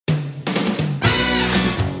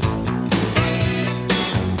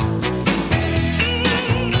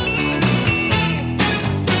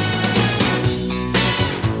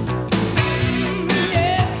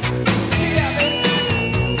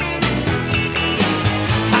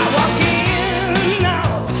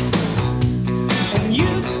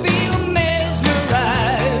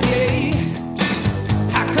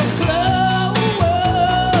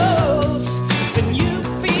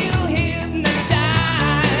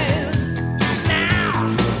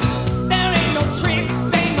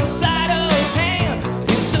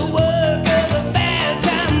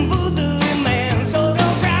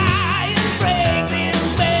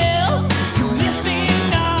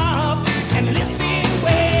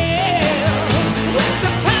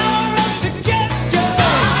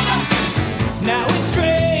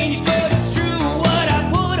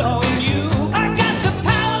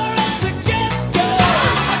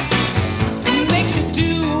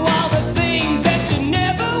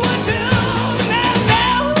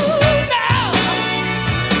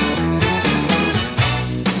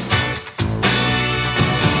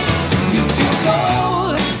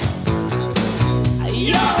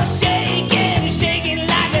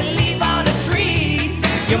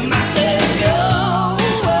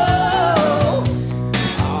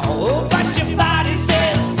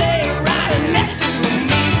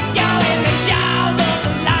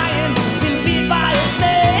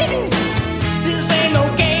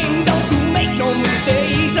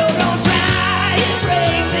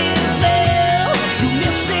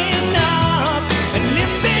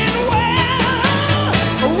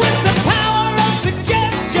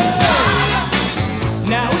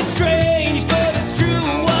Now it's strange, but it's true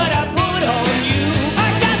what I put on you.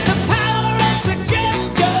 I got the power of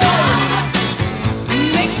suggestion.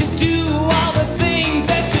 Makes you do all the things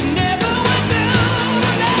that you never would do.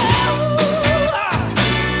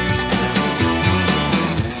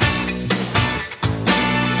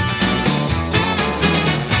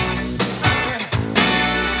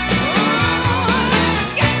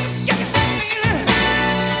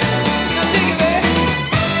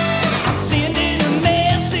 I'm sending a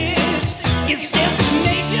message. It's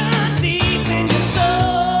destination deep in your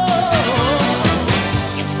soul.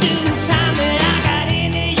 It's still time that I got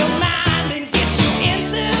into your mind and get you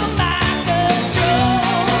into my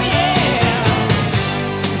control. Yeah,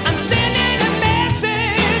 I'm sending a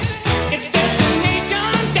message. It's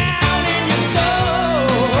destination down in your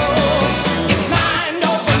soul. It's mind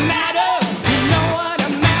over matter. You know what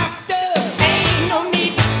I'm after. Ain't no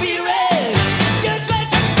need to fear it. Just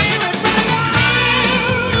let your spirit run wild.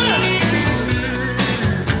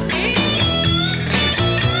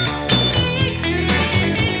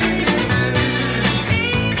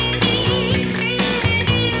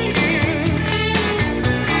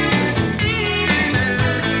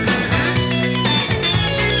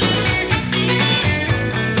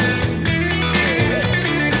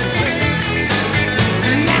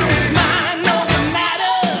 Now it's mind over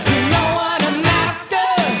matter. You know what I'm after.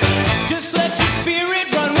 Just let your spirit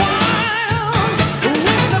run wild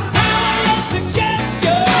with the power of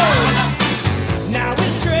suggestion. Now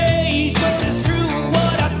it's strange, but it's true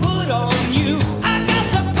what I put on you. I got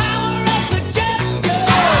the power of suggestion.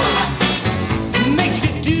 Makes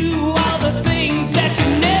you do all the things that you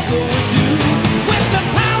never do. With the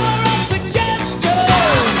power of suggestion.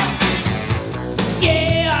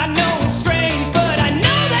 Yeah, I know it's strange, but I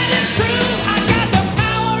know that it's true. I got the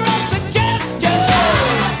power of suggestion.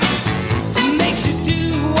 Makes you do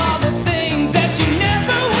all the things that you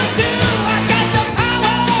never would do. I got the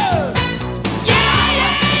power. Yeah,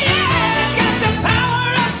 yeah, yeah. I got the power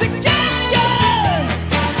of suggestion.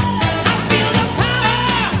 I feel the power.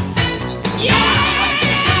 Yeah,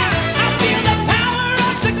 yeah. I feel the power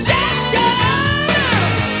of suggestion.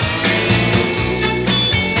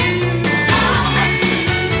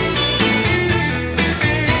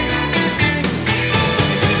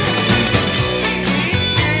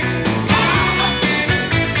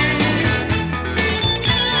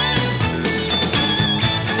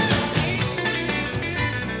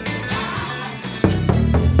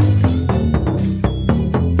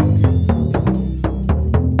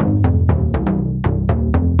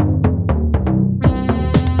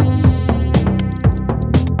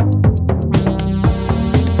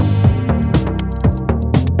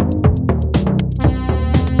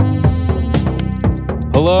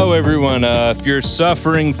 Hello, everyone. If you're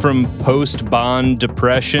suffering from post-bond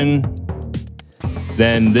depression,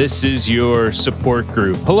 then this is your support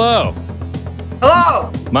group. Hello,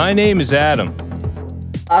 Hello, my name is Adam.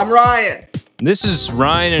 I'm Ryan. This is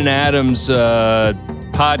Ryan and Adam's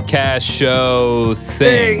podcast show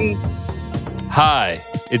thing. Hi,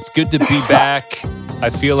 it's good to be back.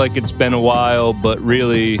 I feel like it's been a while, but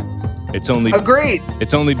really, it's only Agreed.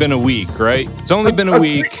 been a week, right? It's only been a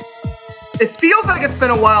Agreed. week. It feels like it's been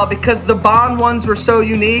a while because the Bond ones were so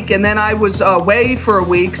unique, and then I was away for a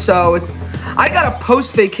week, so I got a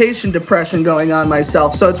post-vacation depression going on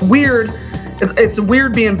myself. So it's weird. It's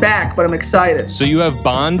weird being back, but I'm excited. So you have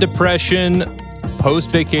bond depression,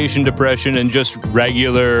 post-vacation depression, and just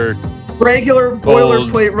regular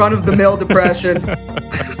Boilerplate run-of-the-mill depression.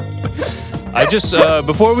 I just,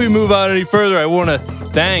 before we move on any further, I want to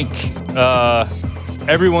thank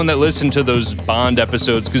everyone that listened to those Bond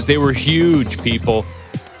episodes because they were huge, people.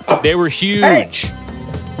 They were huge. Hey.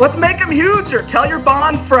 Let's make them huger. Tell your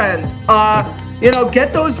Bond friends.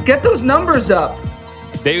 Get those numbers up.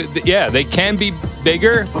 They can be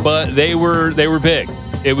bigger, but they were big.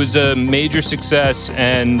 It was a major success,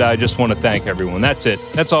 and I just want to thank everyone. That's it.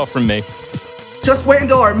 That's all from me. Just wait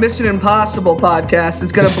until our Mission Impossible podcast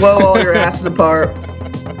is going to blow all your asses apart.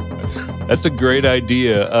 That's a great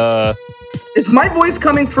idea. Is my voice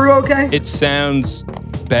coming through okay? It sounds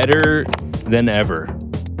better than ever,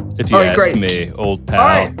 if you ask great. me, old pal. All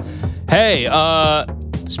right. Hey,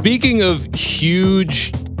 speaking of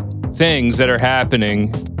huge things that are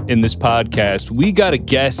happening in this podcast, we got a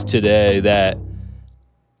guest today that,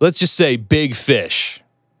 let's just say, big fish.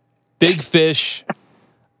 Big fish.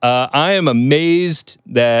 I am amazed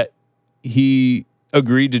that he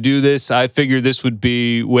agreed to do this. I figured this would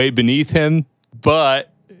be way beneath him, but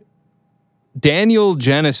Daniel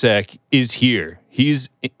Janicek is here. He's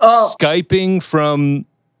Skyping from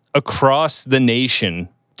across the nation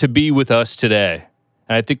to be with us today.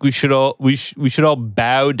 and I think we should all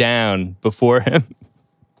bow down before him. You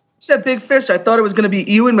said Big Fish. I thought it was going to be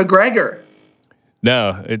Ewan McGregor.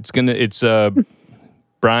 No, it's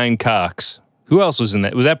Brian Cox. Who else was in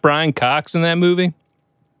that? Was that Brian Cox in that movie?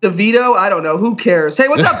 DeVito? I don't know. Who cares? Hey,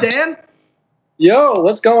 what's up, Dan? Yo,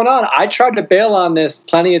 what's going on? I tried to bail on this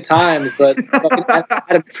plenty of times, but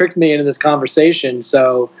Adam tricked me into this conversation,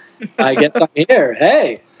 so I guess I'm here.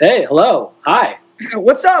 Hey, hello, hi.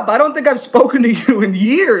 What's up? I don't think I've spoken to you in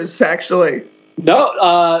years, actually.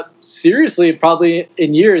 No, seriously, probably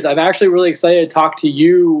in years. I'm actually really excited to talk to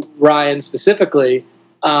you, Ryan, specifically,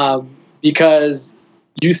 because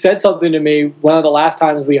you said something to me one of the last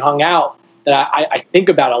times we hung out that I think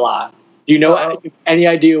about a lot. Do you know any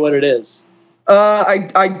idea what it is?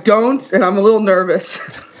 I don't, and I'm a little nervous.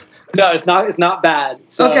 No, it's not bad.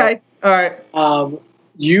 So, okay, all right.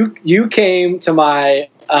 You came to my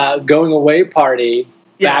going away party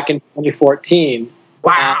back in 2014.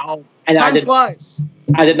 Wow. And Time flies.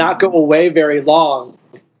 I did not go away very long.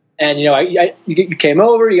 And, you know, you came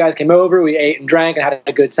over, you guys came over, we ate and drank and had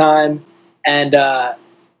a good time. And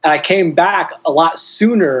I came back a lot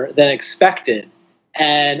sooner than expected.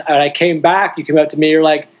 And when I came back, you came up to me, you're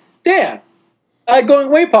like, Dan, at a going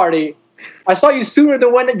away party, I saw you sooner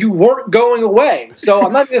than when you weren't going away. So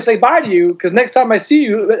I'm not going to say bye to you, because next time I see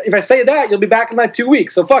you, if I say that, you'll be back in like 2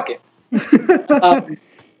 weeks. So fuck it.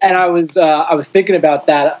 And I was thinking about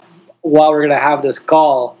that while we're going to have this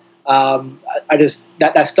call. I just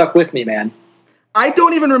that stuck with me, man. I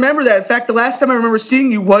don't even remember that. In fact, the last time I remember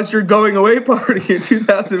seeing you was your going away party in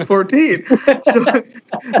 2014,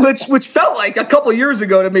 which felt like a couple years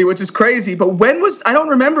ago to me, which is crazy. But I don't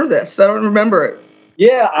remember this. I don't remember it.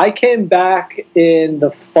 Yeah, I came back in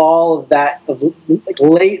the fall of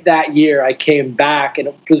late that year. I came back, and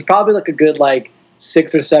it was probably like a good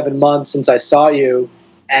 6 or 7 months since I saw you,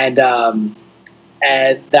 and that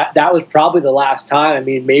was probably the last time. I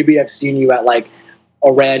mean, maybe I've seen you at like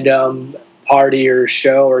a random party or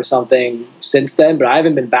show or something since then, but I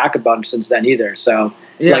haven't been back a bunch since then either. So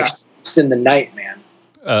it's in the night, man.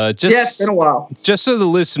 It's been a while. Just so the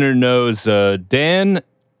listener knows, Dan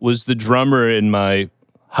was the drummer in my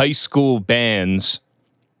high school bands,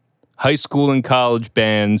 high school and college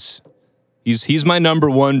bands. He's my number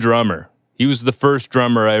one drummer. He was the first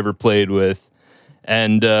drummer I ever played with.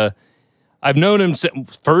 And I've known him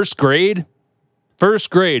since first grade,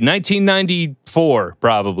 1994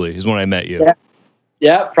 probably is when I met you.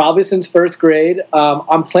 Yeah, probably since first grade.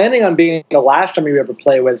 I'm planning on being the last drummer you ever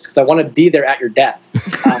play with, because I want to be there at your death,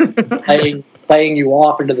 playing you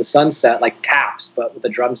off into the sunset like Taps, but with a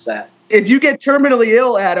drum set. If you get terminally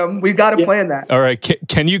ill, Adam, we've got to plan that. All right,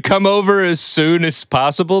 can you come over as soon as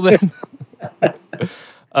possible then?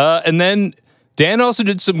 And then Dan also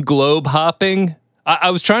did some globe hopping.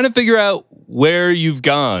 I was trying to figure out where you've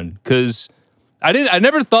gone, because I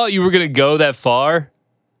never thought you were going to go that far,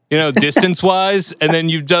 distance wise. And then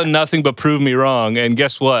you've done nothing but prove me wrong. And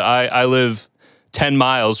guess what? I live 10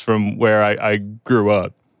 miles from where I grew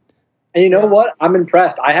up. And you know what? I'm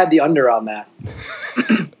impressed. I had the under on that.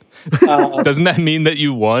 Doesn't that mean that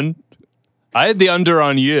you won? I had the under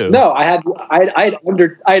on you. No, I had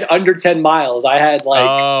under 10 miles. I had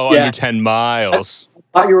under 10 miles. I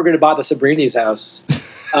thought you were going to buy the Sabrini's house.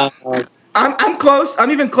 I'm close.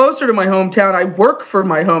 I'm even closer to my hometown. I work for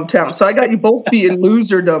my hometown, so I got you both being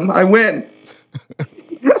loserdom. I win.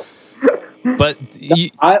 But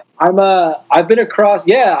I've been across.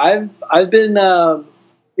 Yeah, I've been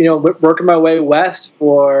working my way west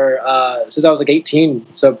for since I was 18.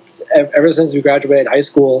 So ever since we graduated high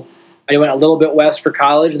school, I went a little bit west for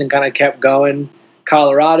college, and then kind of kept going.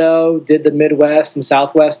 Colorado, did the Midwest and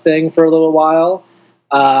Southwest thing for a little while.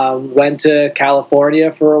 Went to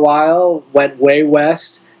California for a while, went way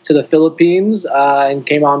west to the Philippines, and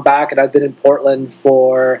came on back. And I've been in Portland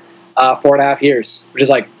for 4.5 years, which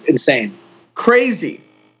is insane. Crazy.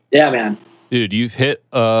 Yeah, man. Dude, you've hit,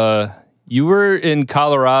 you were in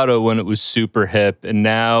Colorado when it was super hip, and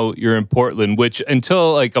now you're in Portland, which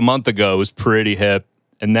until a month ago was pretty hip.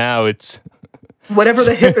 And now it's whatever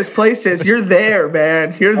the hippest place is, you're there,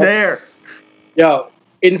 man. You're there. Yo,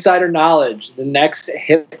 insider knowledge. The next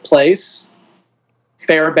hip place,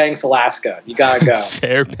 Fairbanks, Alaska. You gotta go.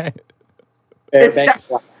 Fairbanks,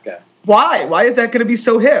 Alaska. Why? Why is that going to be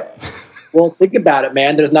so hip? Well, think about it,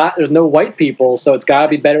 man. There's no white people, so it's got to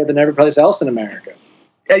be better than every place else in America.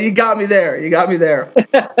 Yeah, you got me there.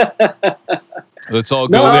 Let's all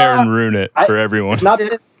go there and ruin it for everyone.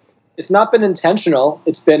 It's not been intentional.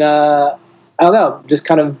 It's been I don't know, just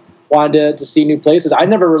kind of wanted to see new places.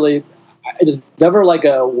 It's never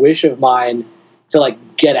a wish of mine to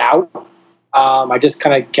get out. I just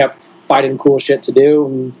kind of kept finding cool shit to do,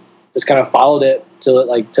 and just kind of followed it till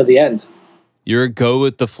the end. You're a go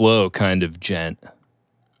with the flow kind of gent.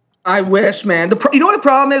 I wish, man. You know what the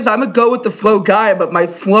problem is? I'm a go with the flow guy, but my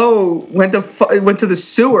flow went to the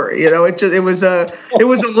sewer. You know, it was a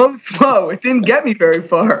low flow. It didn't get me very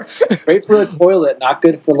far. Great for the toilet, not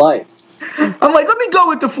good for life. I'm like, let me go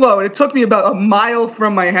with the flow, and it took me about a mile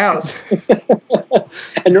from my house.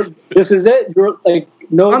 And this is it. You're like,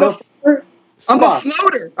 I'm a floater.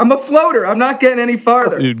 I'm a floater. I'm not getting any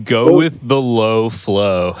farther. Dude, go with the low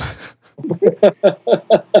flow.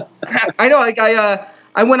 I know. Like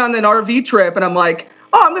I went on an RV trip, and I'm like,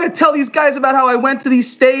 oh, I'm gonna tell these guys about how I went to these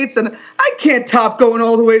states, and I can't top going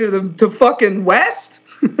all the way to fucking west.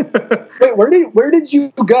 Wait, where did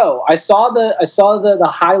you go? I saw the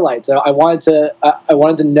highlights. I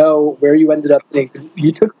wanted to know where you ended up.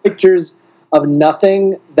 You took pictures of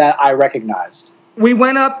nothing that I recognized. We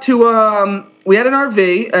went up to we had an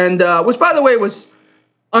RV, and which, by the way, was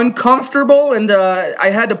uncomfortable, and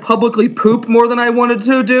I had to publicly poop more than I wanted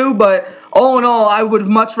to do, but all in all, I would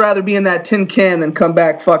much rather be in that tin can than come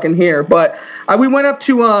back fucking here. But we went up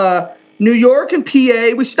to New York and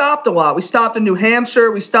PA. We stopped a lot. We stopped in New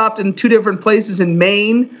Hampshire. We stopped in 2 different places in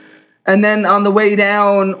Maine. And then on the way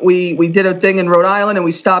down, we did a thing in Rhode Island, and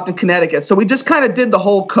we stopped in Connecticut. So we just kind of did the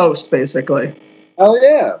whole coast, basically. Oh,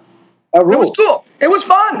 yeah. It was cool. It was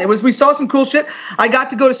fun. We saw some cool shit. I got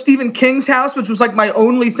to go to Stephen King's house, which was like my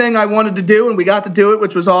only thing I wanted to do, and we got to do it,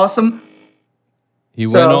 which was awesome. He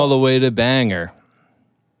went all the way to Bangor.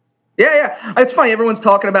 Yeah. It's funny. Everyone's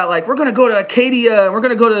talking about, like, we're going to go to Acadia. We're going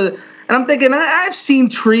to go to... And I'm thinking, I've seen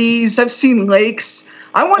trees. I've seen lakes.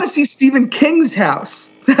 I want to see Stephen King's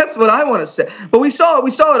house. That's what I want to see. But we saw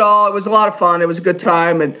it all. It was a lot of fun. It was a good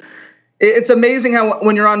time. And it's amazing how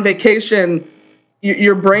when you're on vacation,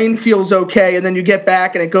 your brain feels okay, and then you get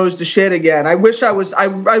back and it goes to shit again. I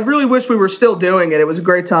really wish we were still doing it. It was a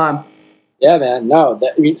great time. Yeah, man. No,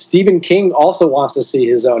 Stephen King also wants to see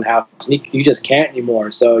his own house. You just can't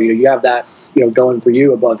anymore. So you have that going for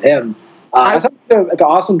you above him. That's like an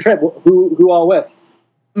awesome trip. Who all with?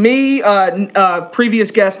 Me,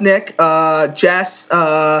 previous guest Nick, Jess,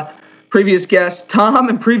 previous guest Tom,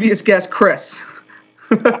 and previous guest Chris.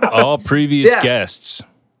 All previous guests.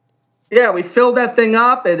 Yeah, we filled that thing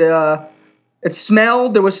up. It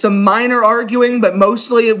smelled. There was some minor arguing, but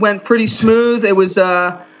mostly it went pretty smooth. It was,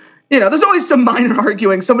 there's always some minor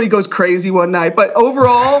arguing. Somebody goes crazy one night, but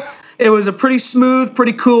overall, it was a pretty smooth,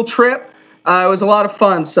 pretty cool trip. It was a lot of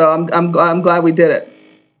fun, so I'm glad we did it.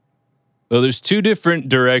 Well, there's 2 different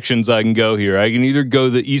directions I can go here. I can either go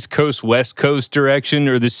the East Coast, West Coast direction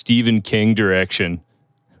or the Stephen King direction.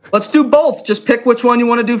 Let's do both. Just pick which one you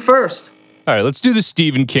want to do first. All right, let's do the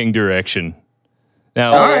Stephen King direction.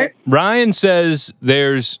 Now, all right. Ryan says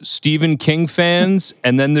there's Stephen King fans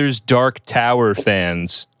and then there's Dark Tower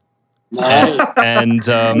fans. Nice. And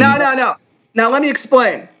No. Now let me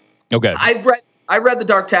explain. Okay. I read The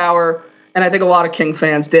Dark Tower, and I think a lot of King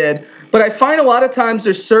fans did. But I find a lot of times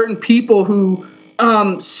there's certain people who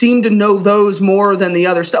seem to know those more than the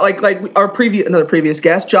other stuff. Like another previous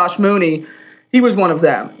guest, Josh Mooney, he was one of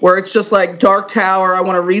them. Where it's just like Dark Tower. I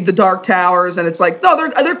want to read the Dark Towers, and it's like no,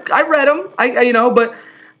 I read them. But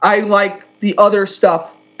I like the other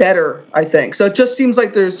stuff better. I think so. It just seems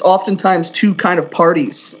like there's oftentimes 2 kind of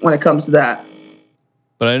parties when it comes to that.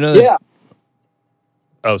 But I know that. Yeah.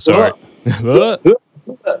 Oh, sorry.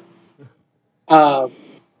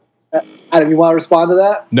 Adam, you want to respond to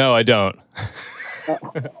that? No, I don't.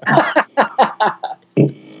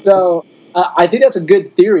 So I think that's a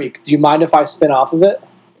good theory. Do you mind if I spin off of it?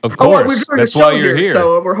 Of course. That's why you're here.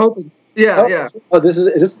 So we're hoping. Yeah. Oh,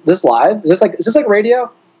 is this live? Is this like radio?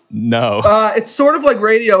 No. It's sort of like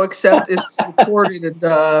radio, except it's recorded and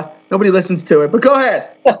nobody listens to it. But go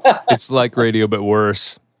ahead. It's like radio, but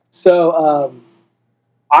worse. So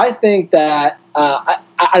I think that I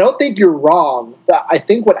don't think you're wrong. But I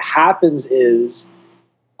think what happens is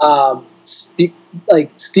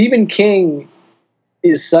Stephen King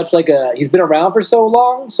is such like he's been around for so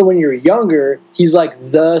long. So when you're younger, he's like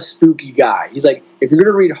the spooky guy. He's like, if you're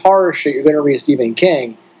going to read horror shit, you're going to read Stephen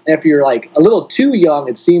King. And if you're like a little too young,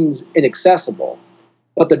 it seems inaccessible.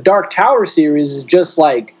 But the Dark Tower series is just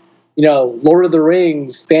like, Lord of the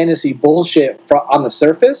Rings fantasy bullshit on the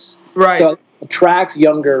surface. Right. So it attracts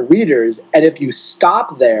younger readers. And if you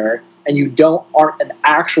stop there and you aren't an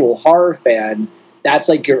actual horror fan, that's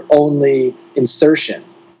like your only insertion.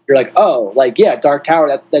 You're like, oh, like, yeah, Dark Tower,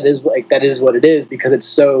 that is what it is, because it's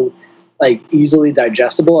so like easily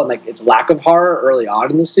digestible and like its lack of horror early on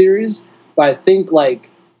in the series. But I think like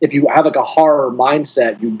if you have like a horror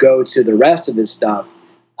mindset, you go to the rest of this stuff.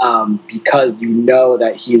 because you know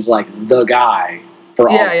that he's like the guy for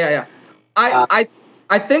all. Yeah.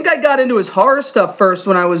 I think I got into his horror stuff first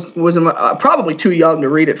when I was probably too young to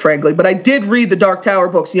read it, frankly. But I did read the Dark Tower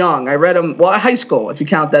books young. I read them high school, if you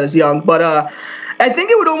count that as young. But I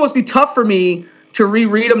think it would almost be tough for me to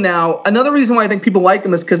reread them now. Another reason why I think people like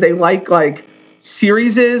them is because they like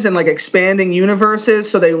series and like expanding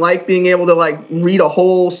universes, so they like being able to like read a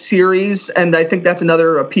whole series, and I think that's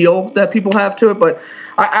another appeal that people have to it. But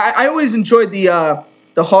I always enjoyed the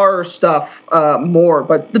horror stuff more,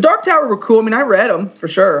 but the Dark Tower were cool. I mean, I read them for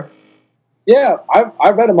sure. Yeah, I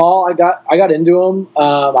read them all. I got into them.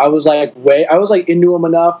 I was into them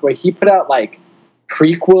enough where he put out like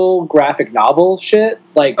prequel graphic novel shit.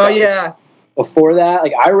 Like, oh yeah. Before that,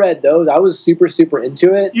 like I read those. I was super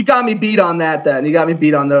into it. You got me beat on that. Then you got me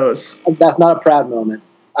beat on those. That's not a proud moment.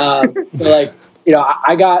 So like, you know,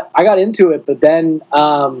 I got into it, but then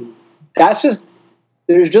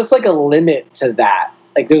there's just like a limit to that.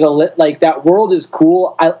 Like there's like that world is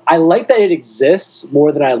cool. I like that it exists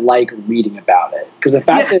more than I like reading about it, because the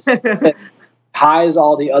fact that it ties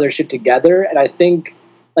all the other shit together, and I think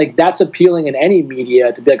like that's appealing in any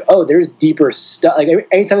media, to be like, oh, there's deeper stuff. Like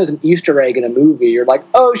anytime there's an Easter egg in a movie, you're like,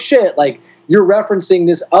 oh shit, like you're referencing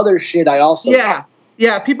this other shit I also like.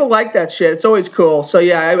 Yeah, people like that shit. It's always cool. So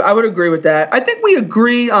yeah, I would agree with that. I think we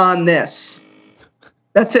agree on this.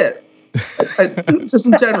 That's it. Just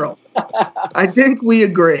in general, I think we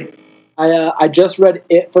agree. I just read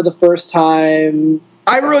It for the first time.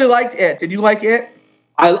 I really liked It. Did you like It?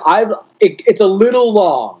 It's a little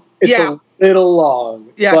long. It's a little long.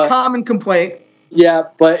 Yeah, but, common complaint. Yeah,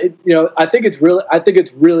 but I think it's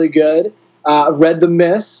really good. Read The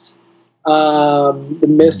Mist. The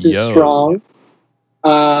Mist is strong.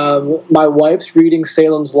 My wife's reading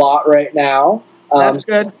Salem's Lot right now. That's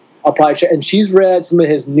good. I'll probably check. And she's read some of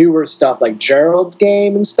his newer stuff, like Gerald's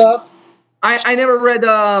Game and stuff. I never read.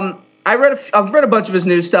 I've read a bunch of his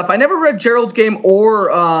new stuff. I never read Gerald's Game or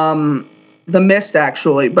The Mist,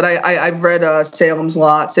 actually, but I've read Salem's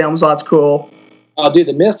Lot. Salem's Lot's cool. Oh, dude,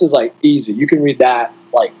 The Mist is like easy. You can read that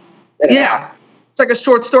like in an hour. It's like a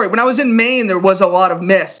short story. When I was in Maine, there was a lot of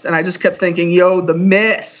mist, and I just kept thinking, "Yo, the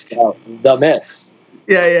mist." Oh, The Mist.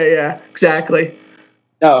 Yeah, exactly.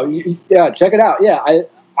 No, check it out. Yeah,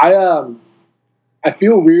 I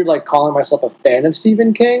feel weird like calling myself a fan of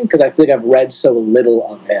Stephen King, because I feel like I've read so little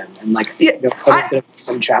of him, and like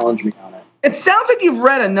some challenge me on it. It sounds like you've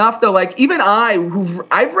read enough, though. Like even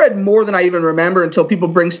I've read more than I even remember until people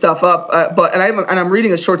bring stuff up. I'm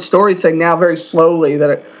reading a short story thing now, very slowly.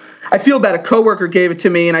 I feel bad. A coworker gave it to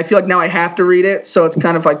me, and I feel like now I have to read it. So it's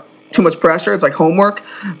kind of like too much pressure. It's like homework.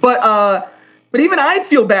 But even I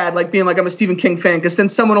feel bad, like being like I'm a Stephen King fan, because then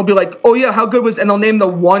someone will be like, "Oh yeah, how good was?" And they'll name the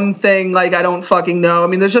one thing like I don't fucking know. I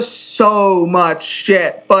mean, there's just so much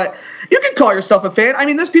shit. But you can call yourself a fan. I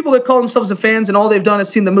mean, there's people that call themselves the fans, and all they've done is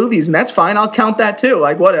seen the movies, and that's fine. I'll count that too.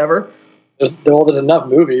 Like whatever. There's enough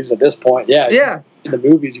movies at this point. Yeah. In the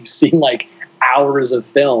movies, you've seen like hours of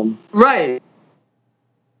film. Right.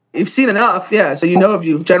 You've seen enough, yeah, so you know if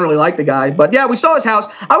you generally like the guy. But yeah, we saw his house.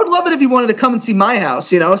 I would love it if he wanted to come and see my house,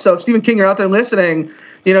 So if Stephen King, you're out there listening,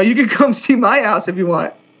 you can come see my house if you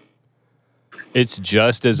want. It's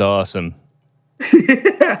just as awesome.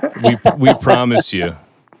 We promise you.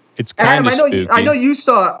 It's kind of spooky. I know you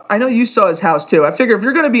saw his house too. I figure if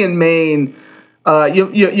you're going to be in Maine,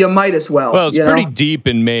 you might as well. Well, it's pretty deep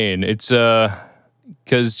in Maine. It's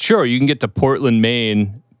because sure you can get to Portland,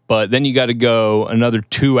 Maine, but then you got to go another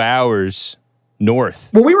 2 hours north.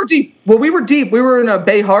 Well, we were deep. We were in a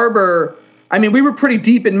Bay Harbor. I mean, we were pretty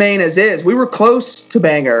deep in Maine as is. We were close to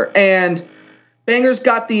Bangor, and Bangor's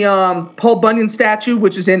got the Paul Bunyan statue,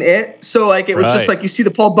 which is in It. So like it was just like you see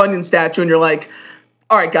the Paul Bunyan statue, and you're like,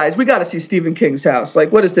 all right, guys, we got to see Stephen King's house.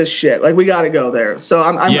 Like, what is this shit? Like, we got to go there. So I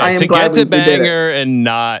am to glad get to we did it. Bangor and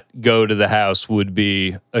not go to the house would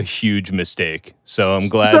be a huge mistake. So I'm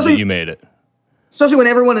glad that you made it. Especially when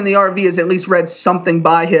everyone in the RV has at least read something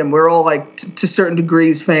by him. We're all like to certain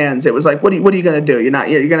degrees fans. It was like, what are you going to do? You're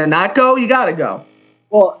going to not go? You got to go.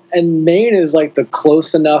 Well, and Maine is like the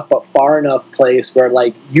close enough but far enough place where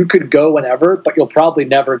like you could go whenever, but you'll probably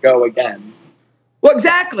never go again. Well,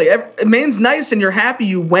 exactly. Maine's nice and you're happy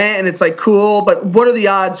you went and it's like cool, but what are the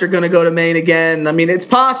odds you're going to go to Maine again? I mean, it's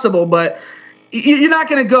possible, but you're not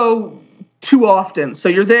going to go too often. So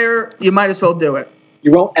you're there, you might as well do it.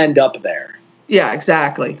 You won't end up there. Yeah,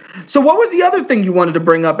 exactly. So what was the other thing you wanted to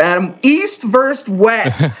bring up, Adam? East versus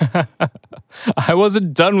West. I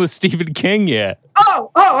wasn't done with Stephen King yet.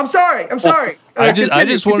 Oh, I'm sorry. I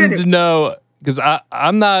just wanted to know, because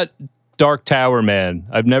I'm not Dark Tower man.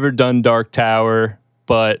 I've never done Dark Tower,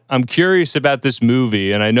 but I'm curious about this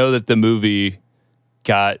movie, and I know that the movie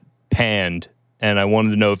got panned, and I wanted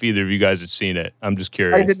to know if either of you guys had seen it. I'm just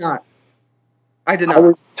curious. I did not. I I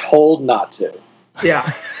was told not to.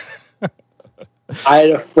 Yeah. I had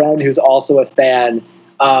a friend who's also a fan,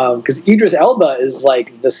 because Idris Elba is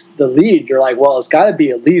like the lead. You're like, well, it's got to be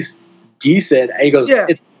at least decent. And he goes, Yeah.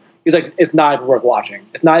 He's like, it's not even worth watching.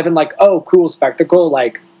 It's not even like, oh, cool spectacle.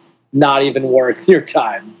 Like, not even worth your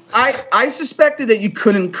time. I suspected that you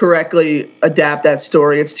couldn't correctly adapt that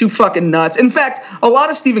story. It's too fucking nuts. In fact, a lot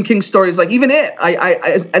of Stephen King stories, like even it,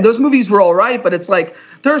 those movies were all right, but it's like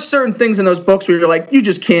there are certain things in those books where you're like, you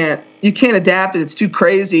can't adapt it. It's too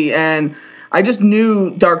crazy. And I just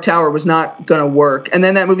knew Dark Tower was not gonna work. And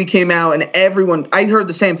then that movie came out, and I heard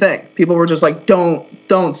the same thing. People were just like,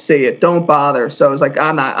 don't see it, don't bother. So I was like,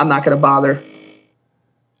 I'm not gonna bother.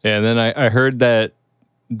 Yeah, and then I heard that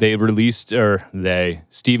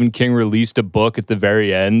Stephen King released a book at the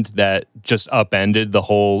very end that just upended the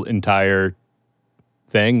whole entire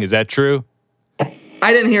thing. Is that true?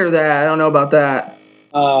 I didn't hear that. I don't know about that.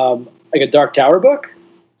 Like a Dark Tower book?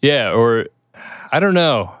 Yeah, or I don't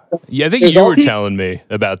know. Yeah, I think There's you all- were telling me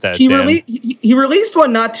about that. He Dan. he released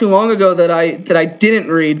one not too long ago that I didn't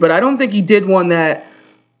read, but I don't think he did one that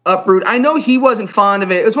uproot. I know he wasn't fond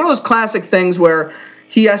of it. It was one of those classic things where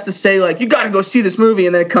he has to say like, you got to go see this movie,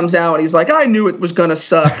 and then it comes out and he's like, I knew it was gonna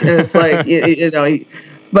suck, and it's like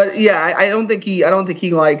but yeah, I don't think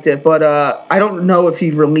he liked it, but I don't know if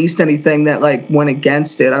he released anything that like went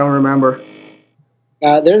against it. I don't remember.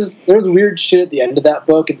 There's weird shit at the end of that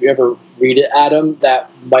book. If you ever read it, Adam, that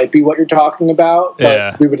might be what you're talking about. But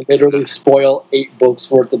Yeah. we would literally spoil 8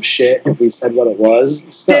 books worth of shit if we said what it was.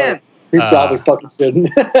 So Dan. we probably fucking shouldn't.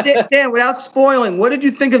 Dan, without spoiling, what did you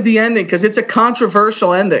think of the ending? Because it's a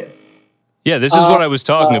controversial ending. Yeah, this is what I was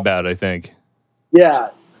talking about, I think. Yeah.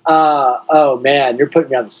 Oh man, you're putting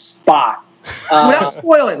me on the spot. Without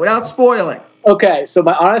spoiling. Okay, so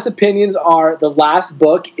my honest opinions are the last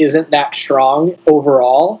book isn't that strong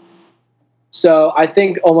overall. So I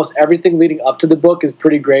think almost everything leading up to the book is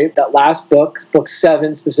pretty great. That last book, book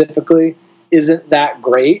 7 specifically, isn't that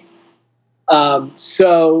great.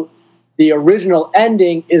 So the original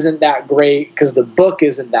ending isn't that great because the book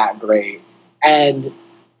isn't that great. And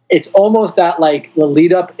it's almost that like the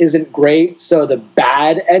lead up isn't great. So the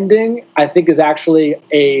bad ending, I think, is actually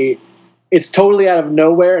it's totally out of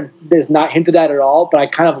nowhere and is not hinted at all, but I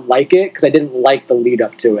kind of like it because I didn't like the lead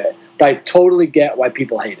up to it. But I totally get why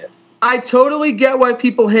people hate it. I totally get why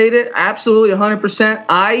people hate it. Absolutely, 100%.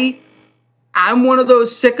 I'm one of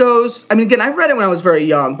those sickos. I mean, again, I read it when I was very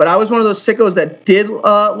young, but I was one of those sickos that did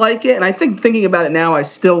like it. And I think thinking about it now, I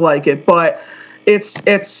still like it. But it's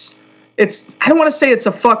I don't want to say it's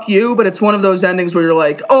a fuck you, but it's one of those endings where you're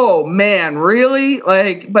like, oh man, really?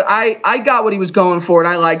 Like, but I got what he was going for, and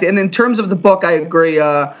I liked it. And in terms of the book, I agree.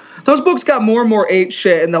 Those books got more and more ape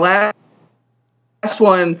shit, and the last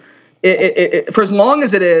one, it for as long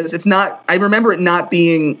as it is, it's not. I remember it not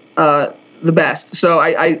being the best. So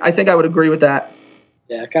I think I would agree with that.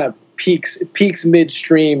 Yeah, it kind of peaks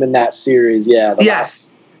midstream in that series. Yeah. Yes.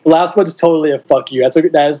 The last one's totally a fuck you.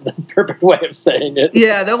 That is the perfect way of saying it.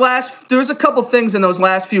 Yeah, there's a couple things in those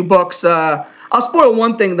last few books. I'll spoil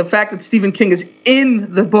one thing: the fact that Stephen King is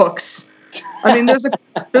in the books. I mean, there's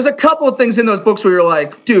a couple of things in those books where you're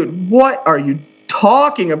like, dude, what are you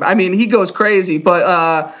talking about? I mean, he goes crazy, but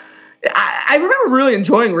I remember really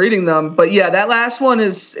enjoying reading them. But yeah, that last one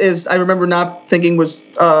is I remember not thinking was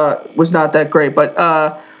not that great, but.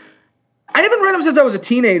 I haven't read them since I was a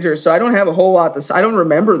teenager, so I don't have a whole lot to say. I don't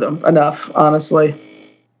remember them enough, honestly.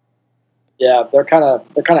 Yeah, they're kind of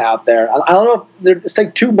out there. I don't know if it's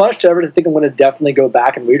like too much to ever think I'm going to definitely go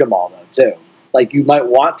back and read them all though too. Like you might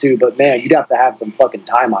want to, but man, you'd have to have some fucking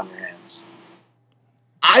time on your hands.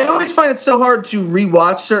 I always find it so hard to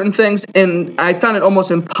rewatch certain things, and I found it almost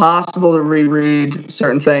impossible to reread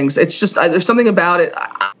certain things. It's just there's something about it.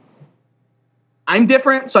 I'm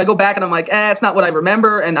different, so I go back and I'm like, it's not what I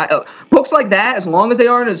remember. And books like that, as long as they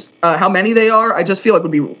aren't as how many they are, I just feel like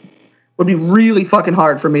would be really fucking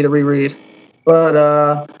hard for me to reread.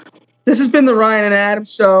 But this has been the Ryan and Adam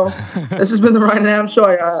show.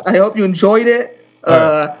 I hope you enjoyed it.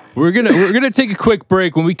 Right. We're gonna take a quick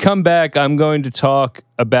break. When we come back, I'm going to talk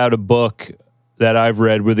about a book that I've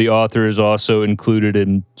read where the author is also included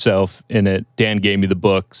himself in it. Dan gave me the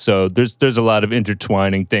book, so there's a lot of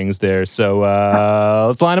intertwining things there. So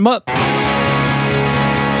let's line them up.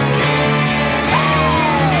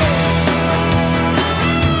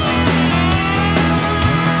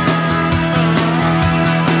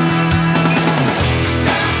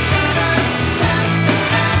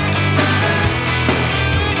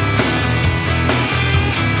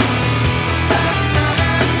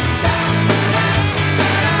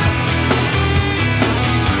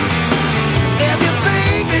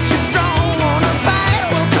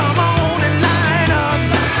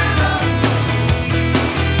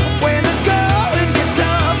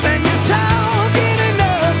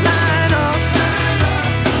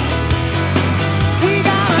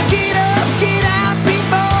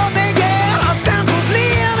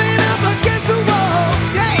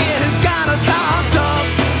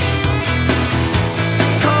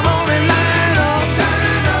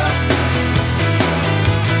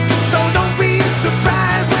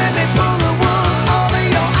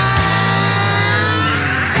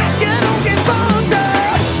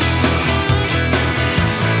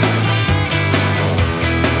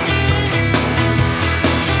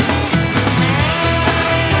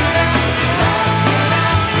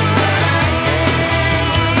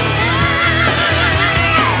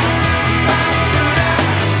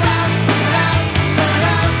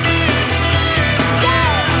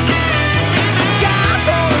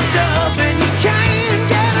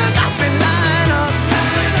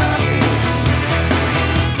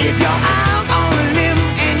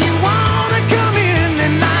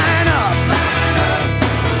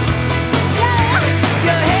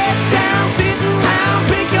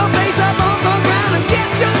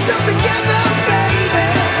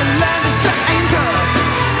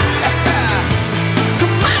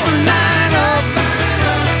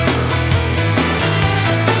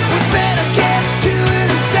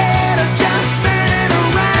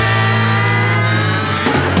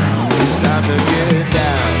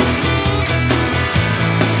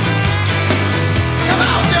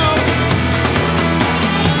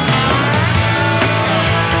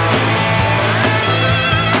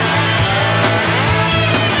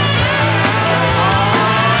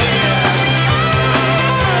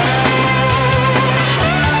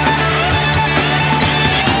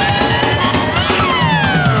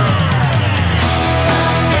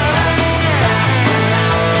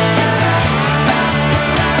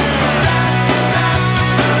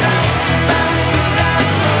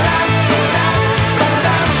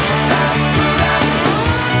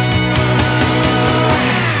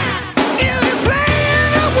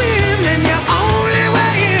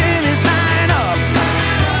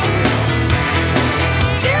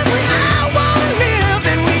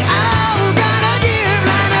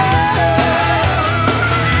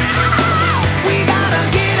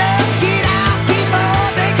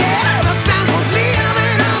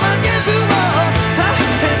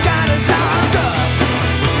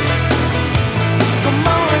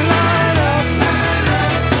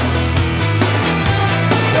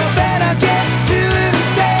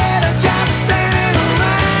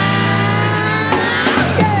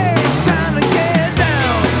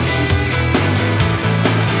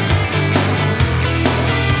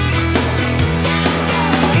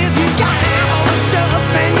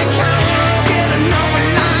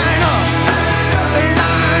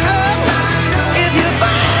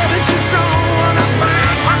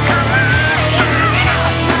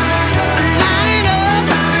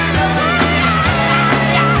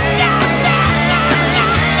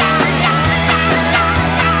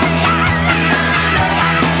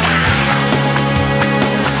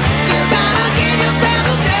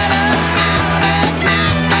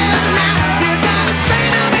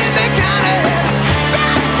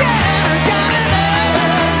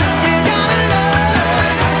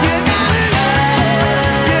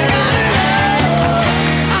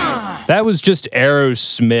 That was just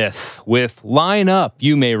Aerosmith with Line Up.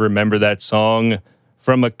 You may remember that song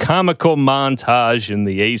from a comical montage in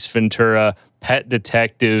the Ace Ventura Pet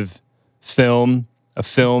Detective film, a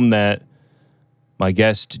film that my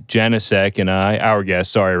guest Janisek and our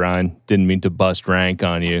guest, sorry Ryan, didn't mean to bust rank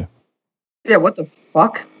on you. Yeah, what the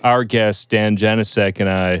fuck? Our guest Dan Janisek and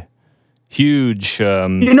I, huge.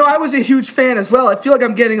 I was a huge fan as well. I feel like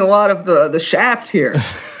I'm getting a lot of the shaft here.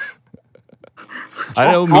 I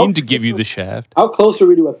don't mean to give you the shaft. How close are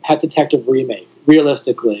we to a Pet Detective remake?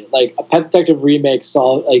 Realistically, like a Pet Detective remake,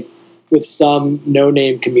 with some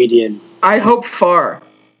no-name comedian. I hope far.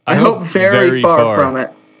 I hope very far from it.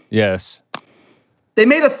 Yes. They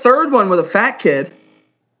made a third one with a fat kid.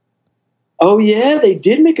 Oh yeah, they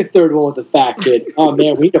did make a third one with the fat kid. Oh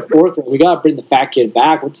man, we need a fourth one. We gotta bring the fat kid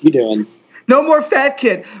back. What's he doing? No more fat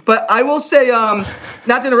kid. But I will say,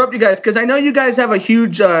 not to interrupt you guys, because I know you guys have a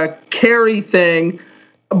huge Carrey thing.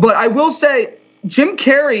 But I will say, Jim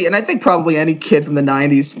Carrey, and I think probably any kid from the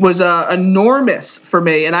 90s, was enormous for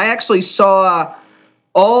me. And I actually saw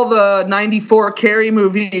all the 94 Carrey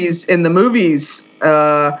movies in the movies.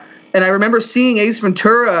 And I remember seeing Ace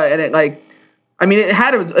Ventura, and it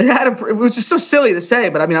was just so silly to say,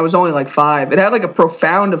 but I mean, I was only like 5. It had like a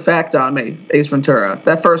profound effect on me, Ace Ventura.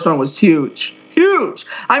 That first one was huge.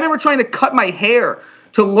 I remember trying to cut my hair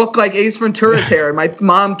to look like Ace Ventura's hair, and my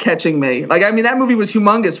mom catching me. Like, I mean, that movie was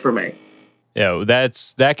humongous for me. Yeah,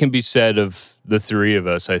 that can be said of the three of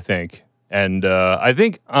us, I think. And I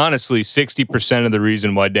think, honestly, 60% of the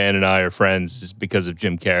reason why Dan and I are friends is because of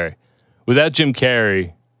Jim Carrey. Without Jim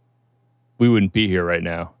Carrey, we wouldn't be here right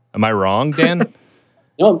now. Am I wrong, Dan?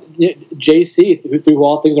 No, JC, through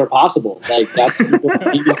all things are possible. Like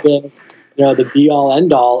he's the be all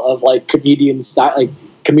end all of like comedian style, like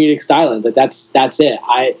comedic styling. Like that's it.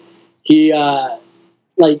 He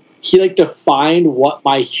defined what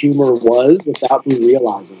my humor was without me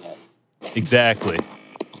realizing it. Exactly.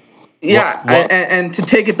 Yeah, and to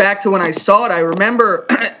take it back to when I saw it, I remember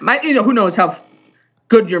who knows how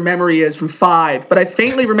good your memory is from 5, but I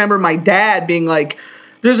faintly remember my dad being like,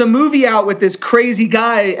 there's a movie out with this crazy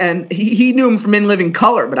guy, and he knew him from In Living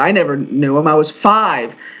Color, but I never knew him. I was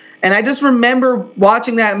 5. And I just remember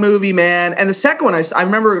watching that movie, man. And the second one, I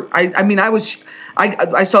remember,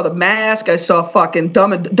 I saw The Mask. I saw fucking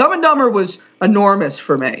Dumb and Dumber was enormous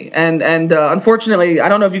for me. And unfortunately, I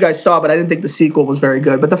don't know if you guys saw, but I didn't think the sequel was very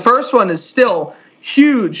good. But the first one is still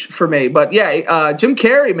huge for me. But yeah, Jim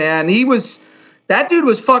Carrey, man, that dude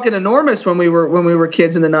was fucking enormous when we were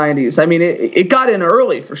kids in the 90s. I mean, it got in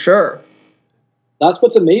early for sure. That's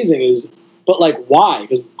what's amazing is, but like, why?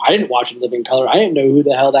 Because I didn't watch In Living Color. I didn't know who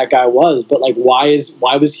the hell that guy was. But like, why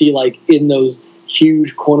was he like in those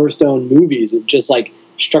huge cornerstone movies? It just like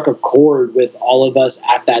struck a chord with all of us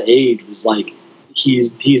at that age. It was like,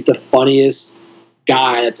 he's the funniest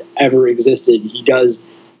guy that's ever existed. He does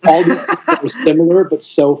all these things that are similar, but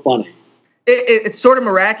so funny. It's sort of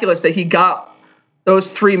miraculous that he got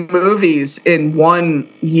those 3 movies in 1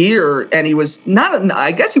 year, and he was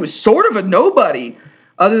I guess he was sort of a nobody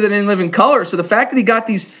other than In Living Color. So the fact that he got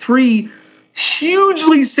these 3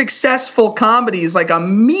 hugely successful comedies like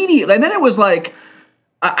immediately, and then it was like,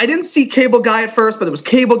 I didn't see Cable Guy at first, but it was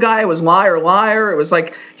Cable Guy, it was Liar Liar. It was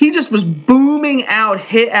like he just was booming out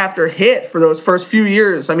hit after hit for those first few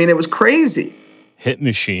years. I mean, it was crazy. Hit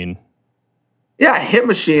machine. Yeah, hit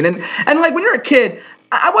machine. And like when you're a kid,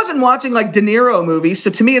 I wasn't watching like De Niro movies.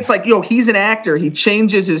 So to me, it's like, he's an actor. He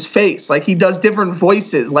changes his face. Like he does different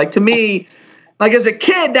voices. Like to me, like as a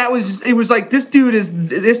kid, it was like, this dude is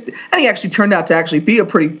this. And he actually turned out to actually be a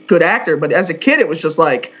pretty good actor. But as a kid, it was just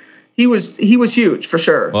like, he was huge for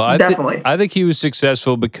sure. Well, definitely. I think he was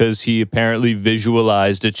successful because he apparently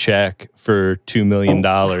visualized a check for $2 million.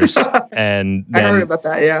 And then I heard about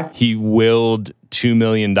that. Yeah. He willed $2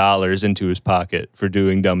 million into his pocket for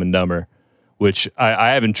doing Dumb and Dumber, which I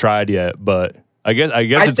haven't tried yet, but I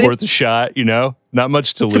guess it's worth a shot, not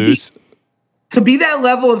much to lose. To be that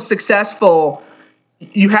level of successful,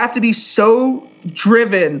 you have to be so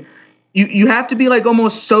driven. You have to be like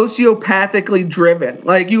almost sociopathically driven.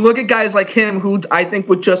 Like you look at guys like him who I think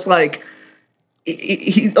would just like,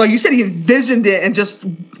 he like you said, he envisioned it and just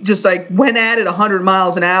like went at it 100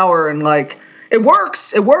 miles an hour and like, it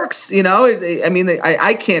works. I mean,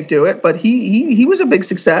 I can't do it, but he was a big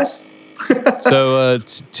success. So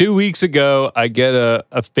 2 weeks ago, I get a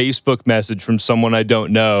Facebook message from someone I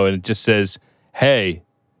don't know, and it just says, "Hey,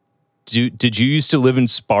 did you used to live in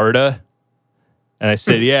Sparta?" And I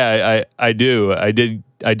said, "Yeah, I do. I did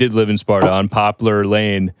live in Sparta on Poplar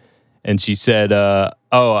Lane." And she said,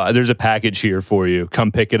 "Oh, there's a package here for you.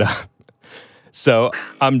 Come pick it up." So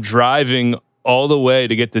I'm driving all the way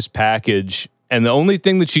to get this package. And the only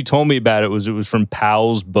thing that she told me about it was from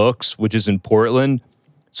Powell's Books, which is in Portland.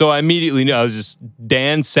 So I immediately knew.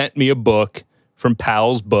 Dan sent me a book from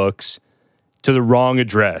Powell's Books to the wrong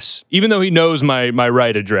address, even though he knows my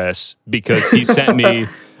right address because he sent me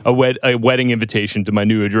a wedding invitation to my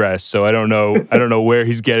new address. So I don't know where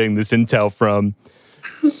he's getting this intel from.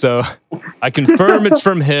 So I confirm it's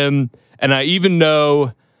from him, and I even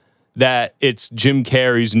know that it's Jim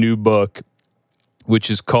Carrey's new book, which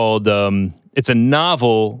is called it's a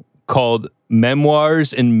novel called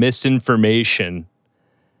Memoirs and Misinformation.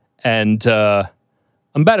 And I'm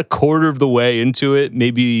about a quarter of the way into it,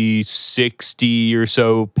 maybe 60 or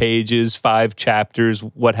so pages, 5 chapters,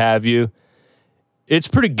 what have you. It's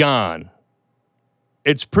pretty gone.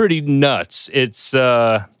 It's pretty nuts. It's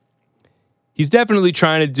he's definitely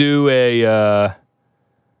trying to do a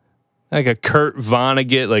like a Kurt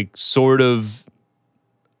Vonnegut, like sort of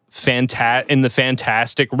in the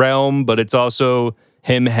fantastic realm, but it's also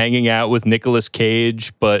him hanging out with Nicolas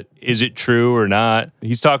Cage, but is it true or not?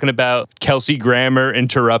 He's talking about Kelsey Grammer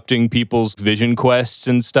interrupting people's vision quests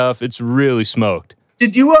and stuff. It's really smoked.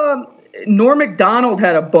 Did you, Norm Macdonald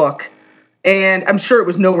had a book, and I'm sure it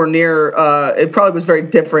was nowhere near, it probably was very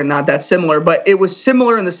different, not that similar, but it was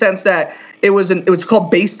similar in the sense that it was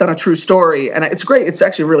called Based on a True Story, and it's great. It's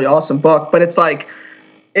actually a really awesome book, but it's like,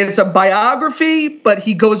 it's a biography, but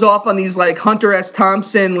he goes off on these like Hunter S.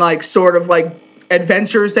 Thompson, like sort of like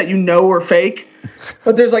adventures that are fake.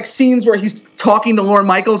 But there's like scenes where he's talking to Lorne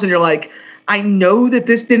Michaels and you're like, I know that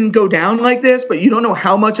this didn't go down like this, but you don't know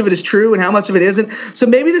how much of it is true and how much of it isn't. So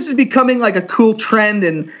maybe this is becoming like a cool trend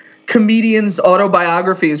in comedians'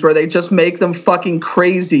 autobiographies where they just make them fucking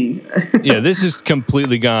crazy. Yeah, this is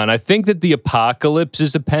completely gone. I think that the apocalypse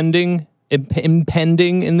is impending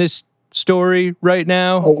in this story right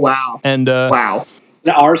now. Oh, wow. And wow.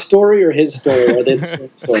 Our story or his story? Or the same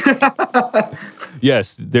story?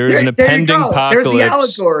 Yes, there is an impending apocalypse. There's the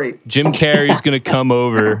allegory. Jim Carrey's going to come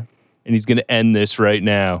over and he's going to end this right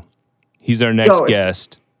now. He's our next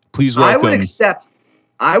guest. Please welcome.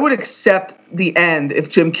 I would accept the end if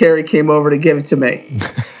Jim Carrey came over to give it to me.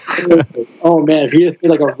 Oh man, if he just made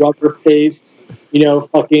like a rubber faced,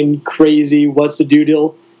 fucking crazy what's the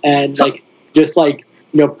doodle and like just like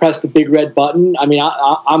press the big red button. I mean,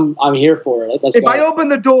 I'm here for it. If I open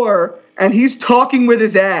the door and he's talking with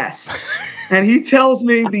his ass and he tells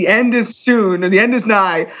me the end is soon and the end is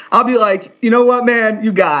nigh, I'll be like, you know what, man?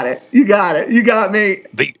 You got it. You got it. You got me.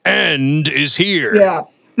 The end is here. Yeah.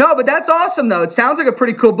 No, but that's awesome, though. It sounds like a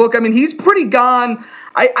pretty cool book. I mean, he's pretty gone.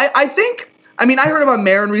 I think, I heard him on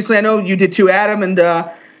Maron recently. I know you did too, Adam. And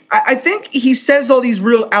I think he says all these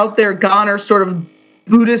real out there goner sort of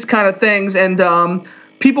Buddhist kind of things. And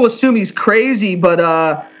people assume he's crazy, but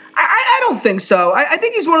I don't think so. I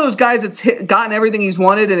think he's one of those guys that's gotten everything he's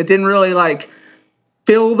wanted and it didn't really like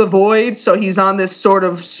fill the void. So he's on this sort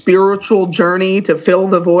of spiritual journey to fill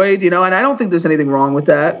the void, and I don't think there's anything wrong with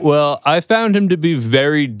that. Well, I found him to be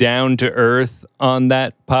very down to earth on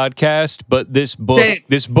that podcast, but this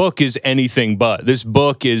book is anything but. This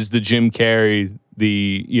book is the Jim Carrey,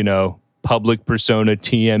 the, public persona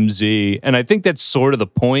TMZ. And I think that's sort of the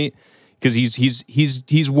point because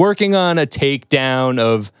he's working on a takedown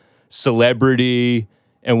of celebrity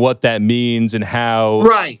and what that means and how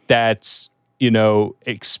that's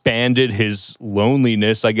expanded his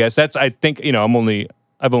loneliness. I guess I've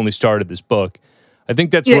only started this book. I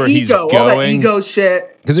think that's where he's going. All that ego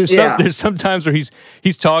shit. Because there's some times where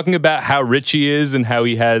he's talking about how rich he is and how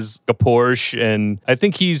he has a Porsche, and I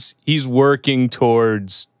think he's working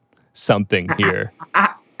towards something here.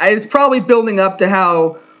 It's probably building up to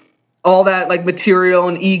how all that like material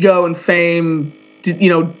and ego and fame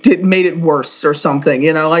made it worse or something.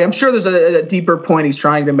 Like I'm sure there's a deeper point he's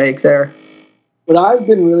trying to make there. What I've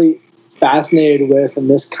been really fascinated with, and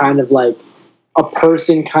this kind of like a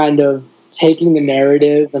person kind of taking the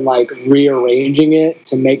narrative and like rearranging it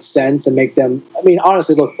to make sense and make them,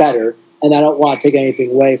 honestly look better. And I don't want to take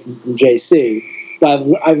anything away from JC, but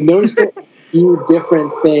I've noticed a few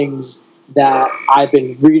different things that I've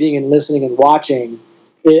been reading and listening and watching.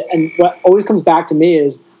 And what always comes back to me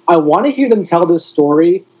is I want to hear them tell this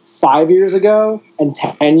story 5 years ago and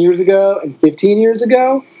 10 years ago and 15 years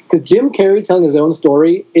ago. Because Jim Carrey telling his own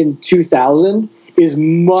story in 2000 is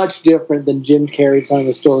much different than Jim Carrey telling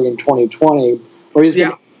a story in 2020, where he's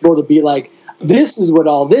able to be like, this is what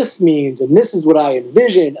all this means, and this is what I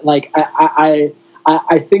envision. Like, I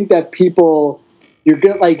think that people, you're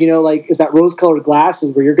gonna is that rose-colored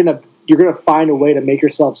glasses where you're gonna find a way to make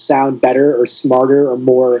yourself sound better or smarter or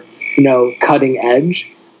more, cutting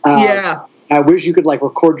edge. I wish you could like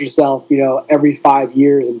record yourself, every 5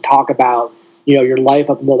 years and talk about your life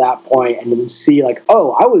up until that point, and then see like,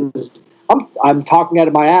 oh, I'm talking out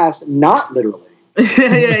of my ass, not literally.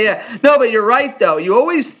 yeah. No, but you're right though. You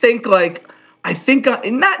always think like, I think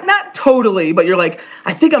not totally, but you're like,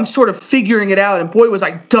 I think I'm sort of figuring it out. And boy, was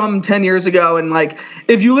I dumb 10 years ago. And like,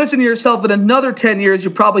 if you listen to yourself in another 10 years,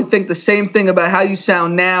 you probably think the same thing about how you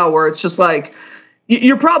sound now, where it's just like,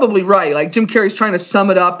 you're probably right. Like Jim Carrey's trying to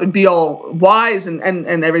sum it up and be all wise and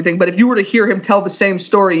everything. But if you were to hear him tell the same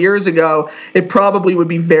story years ago, it probably would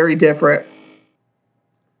be very different.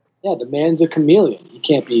 Yeah, the man's a chameleon. He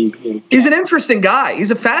can't be. He's an interesting guy.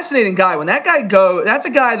 He's a fascinating guy. When that guy that's a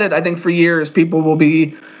guy that I think for years people will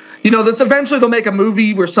be, that's eventually they'll make a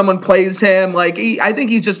movie where someone plays him. Like I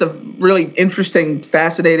think he's just a really interesting,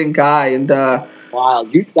 fascinating guy. And wow,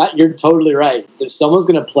 you're totally right. That someone's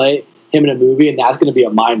gonna play him in a movie, and that's gonna be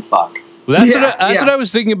a mind fuck. Well, that's what I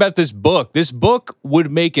was thinking about this book. This book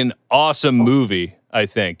would make an awesome movie, I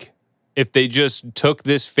think, if they just took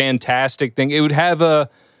this fantastic thing. It would have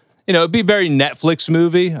it'd be a very Netflix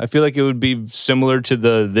movie. I feel like it would be similar to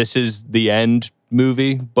the This Is the End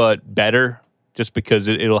movie, but better, just because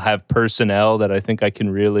it'll have personnel that I think I can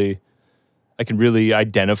really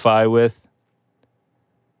identify with.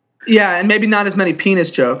 Yeah, and maybe not as many penis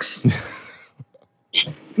jokes.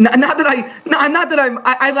 not that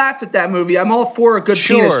I laughed at that movie. I'm all for a good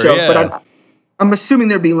penis joke, but I'm assuming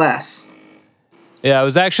there'd be less. Yeah, I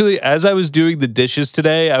was actually, as I was doing the dishes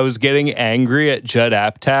today, I was getting angry at Judd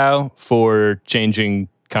Apatow for changing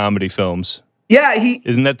comedy films. Yeah,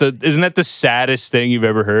 isn't that the saddest thing you've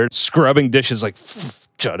ever heard? Scrubbing dishes like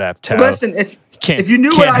Judd Apatow. Listen, if you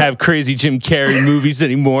knew can't have crazy Jim Carrey movies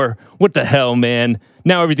anymore. What the hell, man?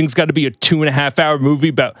 Now everything's got to be a 2.5 hour movie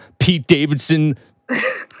about Pete Davidson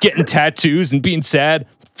getting tattoos and being sad.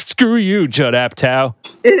 Screw you, Judd Apatow.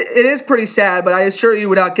 It is pretty sad, but I assure you,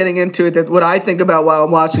 without getting into it, that what I think about while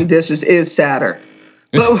I'm washing dishes is sadder.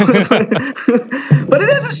 But it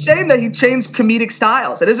is a shame that he changed comedic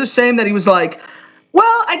styles. It is a shame that he was like,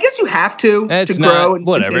 well, I guess you have to grow and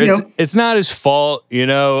whatever. Continue. It's not his fault,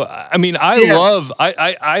 I mean, I love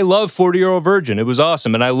 40-Year-Old Virgin. It was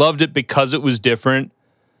awesome, and I loved it because it was different,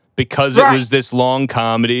 because it was this long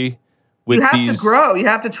comedy. You have to grow. You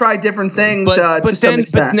have to try different things. But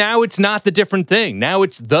now it's not the different thing. Now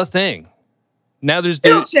it's the thing. Now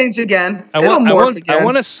it'll change again. I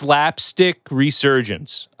want a slapstick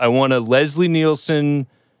resurgence. I want a Leslie Nielsen,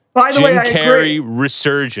 By the Jim way, I Carrey agree.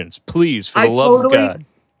 Resurgence. Please, for the love of God.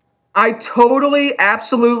 I totally,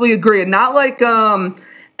 absolutely agree. And not like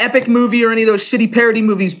Epic Movie or any of those shitty parody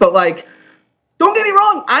movies, but like, don't get me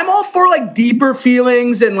wrong. I'm all for like deeper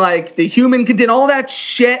feelings and like the human content, all that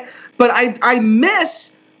shit. But I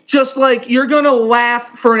miss just like you're gonna laugh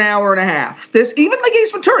for an hour and a half. Even like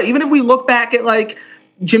Ace Ventura, even if we look back at like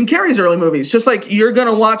Jim Carrey's early movies, just like you're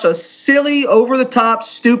gonna watch a silly, over the top,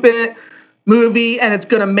 stupid movie, and it's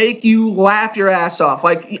gonna make you laugh your ass off.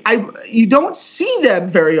 Like you don't see them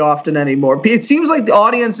very often anymore. It seems like the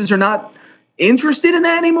audiences are not interested in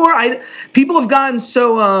that anymore. People have gotten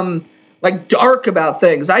so like dark about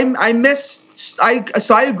things. So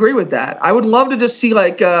I agree with that. I would love to just see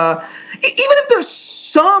like even if there's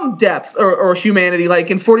some depth or humanity,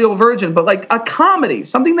 like in 40-Year-Old Virgin, but like a comedy,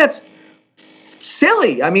 something that's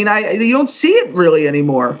silly. I mean, you don't see it really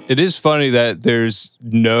anymore. It is funny that there's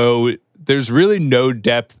really no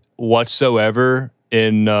depth whatsoever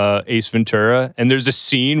in Ace Ventura, and there's a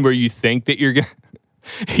scene where you think that you're gonna.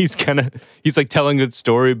 He's like telling a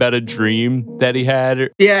story about a dream that he had.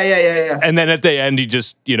 Yeah. And then at the end, he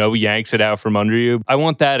just, yanks it out from under you. I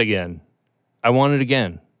want that again. I want it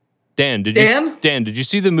again. Dan, did you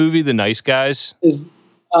see the movie The Nice Guys?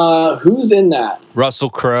 Who's in that? Russell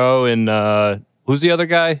Crowe and who's the other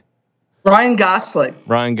guy? Ryan Gosling.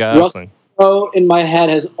 Russell Crowe in my head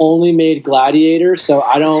has only made Gladiator, so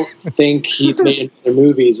I don't think he's made other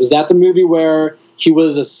movies. Was that the movie where he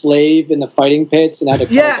was a slave in the fighting pits and had to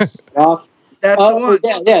cut it off? That's the one.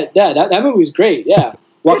 Yeah. That movie was great. Yeah,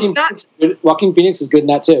 Joaquin Phoenix is good in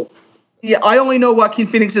that too. Yeah, I only know Joaquin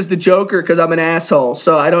Phoenix as the Joker because I'm an asshole,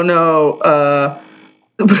 so I don't know.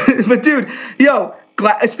 But dude,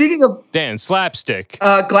 speaking of Dan slapstick,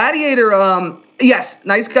 Gladiator. Yes,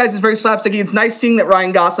 Nice Guys is very slapsticky. It's nice seeing that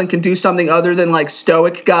Ryan Gosling can do something other than like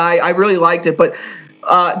stoic guy. I really liked it, but.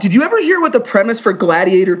 Did you ever hear what the premise for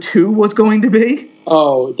Gladiator 2 was going to be?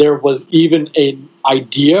 Oh, there was even an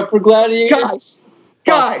idea for Gladiator?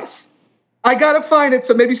 Guys, I gotta find it,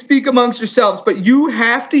 so maybe speak amongst yourselves, but you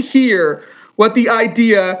have to hear what the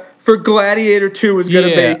idea for Gladiator 2 is going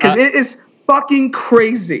to be, because it is fucking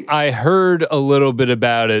crazy. I heard a little bit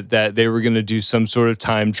about it, that they were going to do some sort of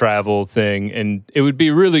time travel thing, and it would be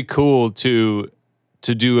really cool to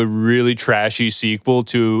to do a really trashy sequel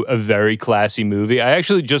to a very classy movie. I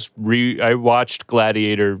actually just I watched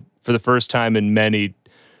Gladiator for the first time in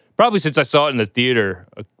probably since I saw it in the theater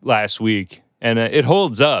last week, and it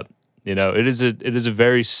holds up. You know, it is a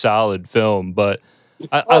very solid film. But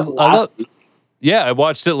I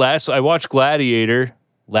watched it I watched Gladiator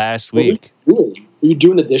last week. Were you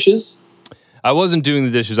doing the dishes? I wasn't doing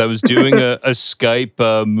the dishes. I was doing a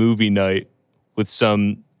Skype movie night with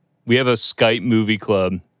some. We have a Skype movie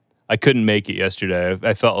club. I couldn't make it yesterday.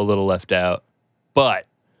 I felt a little left out, but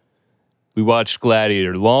we watched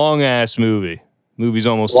Gladiator. Long ass movie. Movie's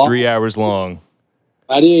almost 3 hours long.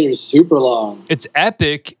 Gladiator's super long. It's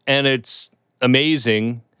epic and it's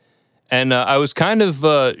amazing. And I was kind of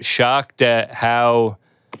shocked at how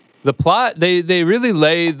the plot, they really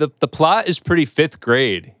lay, the plot is pretty fifth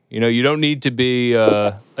grade. You know, you don't need to be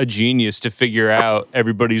a genius to figure out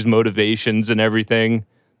everybody's motivations and everything.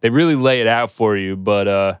 They really lay it out for you.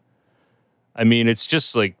 But, I mean, it's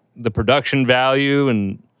just like the production value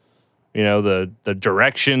and, you know, the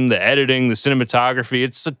direction, the editing, the cinematography.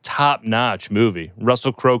 It's a top-notch movie.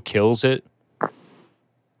 Russell Crowe kills it.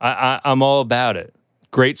 I'm all about it.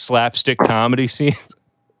 Great slapstick comedy scenes.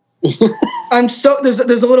 There's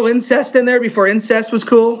a little incest in there before incest was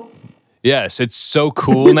cool. Yes, it's so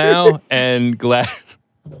cool now, and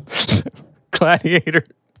Gladiator.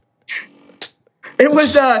 It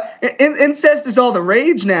was incest is all the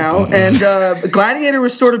rage now, and Gladiator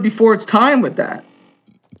was sort of before its time with that.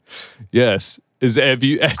 Yes,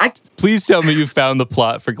 please tell me you found the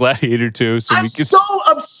plot for Gladiator 2. I'm so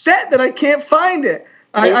upset that I can't find it.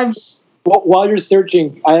 While you're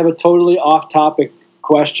searching, I have a totally off-topic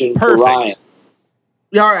question for Ryan.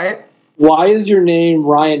 Yeah, all right. Why is your name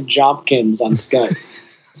Ryan Jompkins on Skype?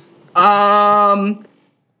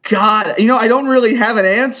 God, you know, I don't really have an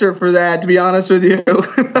answer for that, to be honest with you.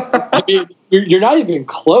 I mean, you're not even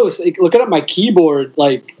close. Like, looking at my keyboard,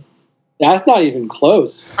 like, that's not even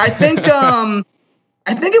close. I think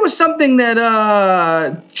it was something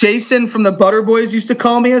that Jason from the Butter Boys used to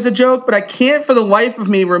call me as a joke, but I can't for the life of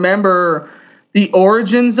me remember the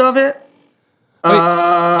origins of it.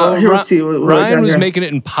 Let's see. Ryan was making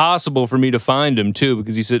it impossible for me to find him too,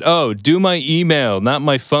 because he said, "Oh, do my email, not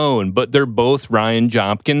my phone." But they're both Ryan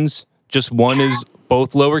Jompkins. Just one is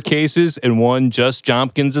both lowercases, and one just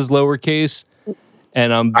Jompkins is lowercase.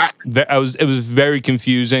 And it was very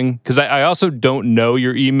confusing because I also don't know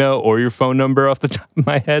your email or your phone number off the top of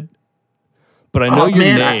my head, but I know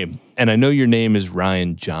your name, and I know your name is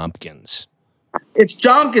Ryan Jompkins. It's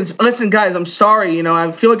Jompkins. Listen, guys, I'm sorry. You know, I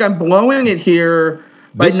feel like I'm blowing it here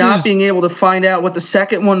by not being able to find out what the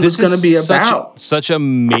second one was going to be about. Such a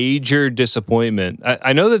major disappointment.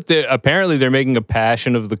 I know that apparently they're making a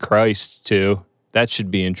Passion of the Christ too. That should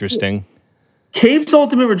be interesting. Cave's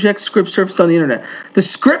Ultimate rejects script surfaced on the internet. The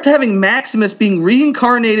script having Maximus being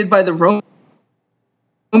reincarnated by the Roman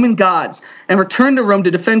gods and returned to Rome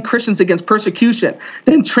to defend Christians against persecution,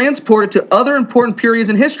 then transported to other important periods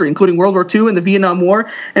in history, including World War II and the Vietnam War,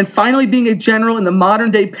 and finally being a general in the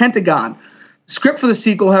modern-day Pentagon. The script for the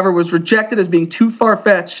sequel, however, was rejected as being too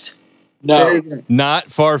far-fetched. No, not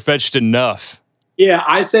far-fetched enough. Yeah,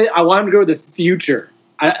 I say I want him to go to the future.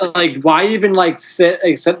 Why even sit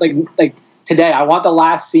today? I want the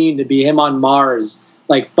last scene to be him on Mars,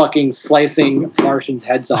 like fucking slicing Martians'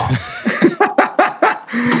 heads off.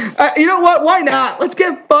 You know what? Why not? Let's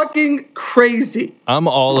get fucking crazy. I'm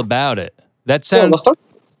all about it. That sounds. Let's start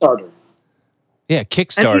Kickstarter. Yeah,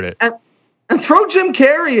 kickstart it. And throw Jim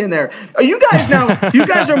Carrey in there. You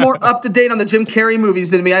guys are more up to date on the Jim Carrey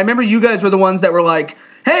movies than me. I remember you guys were the ones that were like,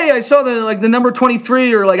 "Hey, I saw the number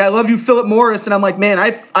 23," or like, "I love you, Philip Morris," and I'm like, "Man,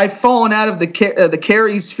 I've fallen out of the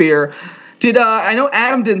Carrey sphere." I know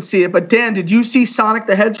Adam didn't see it, but Dan, did you see Sonic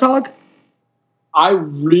the Hedgehog? I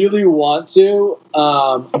really want to.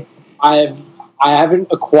 I haven't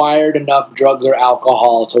acquired enough drugs or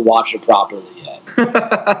alcohol to watch it properly yet.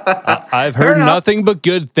 I've heard nothing but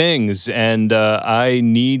good things, and I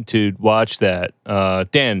need to watch that.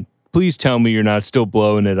 Dan, please tell me you're not still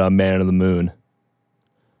blowing it on Man on the Moon.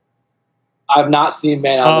 I've not seen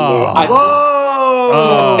Man on the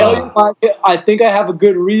Moon. I think I have a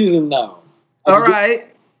good reason, though. All right.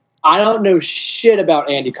 I don't know shit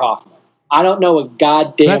about Andy Kaufman. I don't know a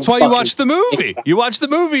goddamn. That's why you watch the movie. You watch the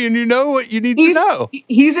movie and you know what you need to know.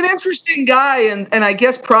 He's an interesting guy, and I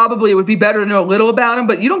guess probably it would be better to know a little about him,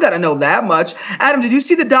 but you don't got to know that much. Adam, did you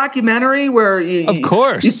see the documentary where Of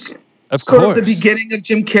course. Of the beginning of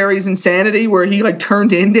Jim Carrey's insanity where he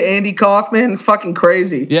turned into Andy Kaufman? It's fucking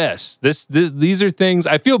crazy. Yes. These are things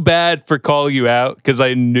I feel bad for calling you out because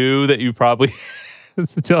I knew that you probably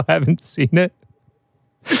still haven't seen it.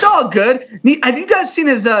 It's all good. Have you guys seen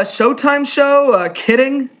his Showtime show,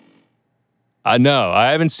 Kidding? No,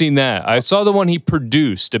 I haven't seen that. I saw the one he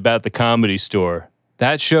produced about the Comedy Store.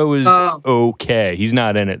 That show is okay. He's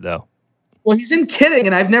not in it though. Well, he's in Kidding,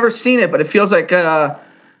 and I've never seen it, but it feels like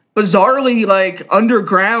bizarrely like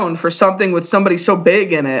underground for something with somebody so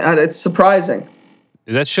big in it. It's surprising.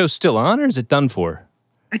 Is that show still on, or is it done for?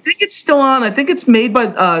 I think it's still on. I think it's made by.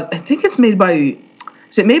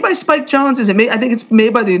 Is it made by Spike Jonze? I think it's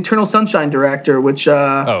made by the Eternal Sunshine director, which.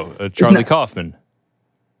 Charlie Kaufman.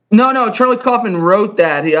 No. Charlie Kaufman wrote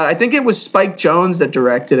that. I think it was Spike Jonze that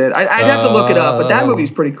directed it. I'd have to look it up, but that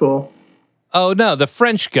movie's pretty cool. Oh no, the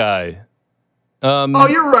French guy.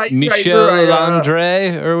 You're right. Michel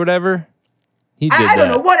André or whatever. He did I don't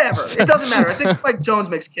that. know. Whatever. It doesn't matter. I think Spike Jonze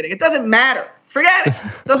makes Kidding. It doesn't matter. Forget it.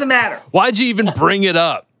 It doesn't matter. Why'd you even bring it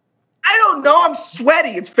up? I don't know. I'm sweaty.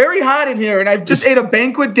 It's very hot in here, and I've just ate a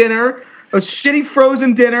banquet dinner, a shitty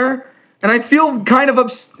frozen dinner, and I feel kind of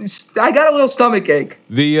I got a little stomach ache.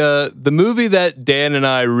 The movie that Dan and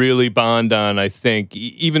I really bond on, I think,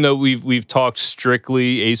 even though we've talked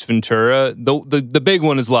strictly Ace Ventura, the big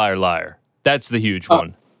one is Liar Liar. That's the huge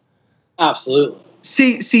one. Absolutely.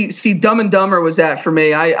 See, Dumb and Dumber was that for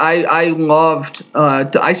me. I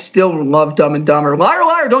still love Dumb and Dumber. Liar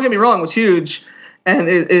Liar, don't get me wrong, was huge. And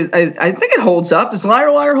I think it holds up. Does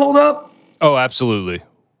Liar Liar hold up? Oh, absolutely.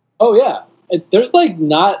 Oh yeah. There's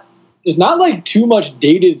not like too much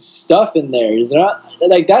dated stuff in there. They're not,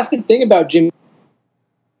 like, that's the thing about Jim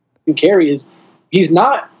Carrey is he's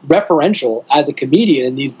not referential as a comedian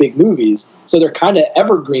in these big movies. So they're kind of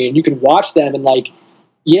evergreen. You can watch them and like,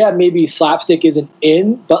 yeah, maybe slapstick isn't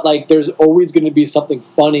in, but like there's always going to be something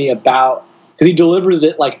funny about, because he delivers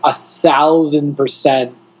it like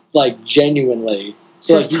 1,000%. Like genuinely,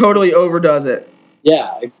 so just totally overdoes it.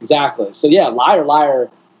 Yeah, exactly. So yeah, Liar Liar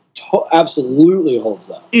absolutely holds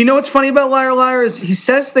up. You know what's funny about Liar Liar is he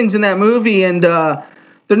says things in that movie and they're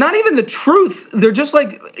not even the truth. They're just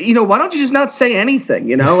like, why don't you just not say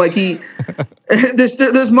anything? Like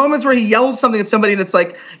there's moments where he yells something at somebody and it's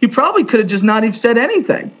like you probably could have just not even said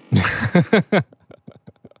anything. I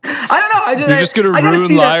don't know. You're just gonna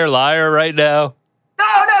ruin Liar Liar right now. No.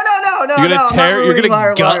 You're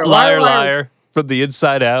gonna gut Liar from the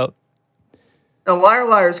inside out. No, Liar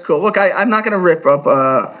Liar is cool. Look, I'm not gonna rip up.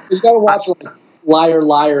 You gotta watch Liar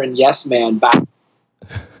Liar and Yes Man back.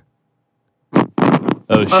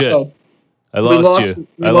 Oh shit! Uh-oh. I lost you.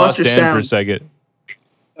 I lost Dan sound for a second.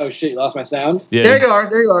 Oh shit! You lost my sound. Yeah. There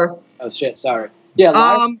you are. Oh shit! Sorry. Yeah,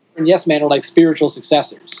 Liar and Yes Man are like spiritual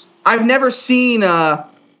successors. I've never seen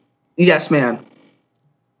Yes Man.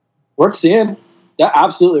 Worth seeing. Yeah,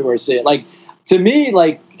 absolutely worth seeing. Like, to me,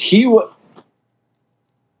 like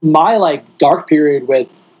my like dark period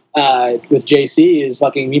with JC is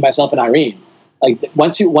fucking Me, Myself, and Irene. Like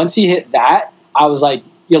once he hit that, I was like,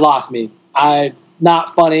 you lost me. I'm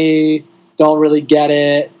not funny. Don't really get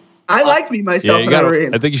it. I liked Me, Myself, and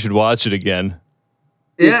Irene. I think you should watch it again.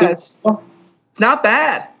 Yeah, it's not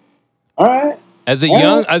bad. All right. As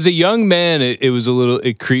a young man,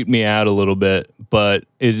 it creeped me out a little bit, but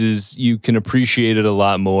you can appreciate it a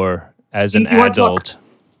lot more as an adult.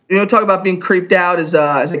 Talk about being creeped out as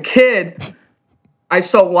a kid. I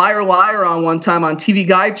saw Liar Liar on one time on TV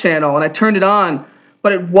Guide channel, and I turned it on,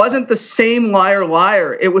 but it wasn't the same Liar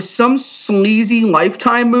Liar. It was some sleazy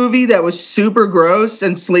Lifetime movie that was super gross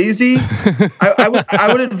and sleazy. I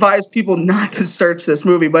would advise people not to search this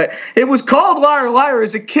movie, but it was called Liar Liar.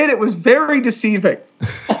 As a kid, it was very deceiving.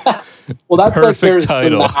 Well, that's Perfect like there's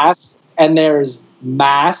title. The Mask and there's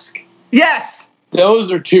Mask. Yes.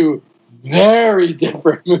 Those are two very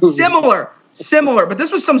different movies. Similar, but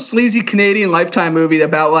this was some sleazy Canadian Lifetime movie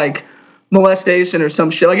about like molestation or some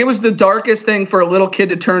shit. Like it was the darkest thing for a little kid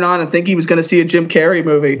to turn on and think he was going to see a Jim Carrey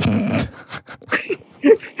movie.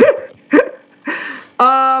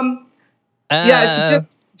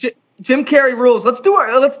 Jim Carrey rules. Let's do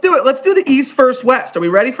it. Let's do the East first West. Are we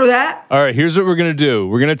ready for that? All right, here's what we're going to do.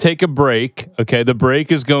 We're going to take a break. Okay, the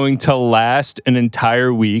break is going to last an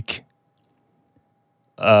entire week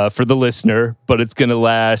for the listener, but it's going to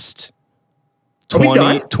last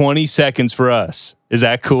 20 seconds for us. Is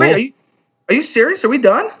that cool? Wait, are you serious? Are we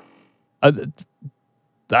done?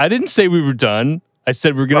 I didn't say we were done. I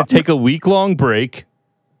said we're going to take a week-long break.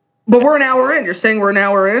 But we're an hour in. You're saying we're an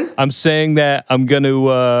hour in? I'm saying that I'm going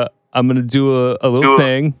to do a little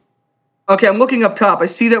thing. Okay, I'm looking up top. I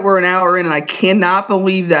see that we're an hour in, and I cannot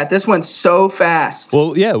believe that. This went so fast.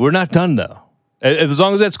 Well, yeah, we're not done, though. As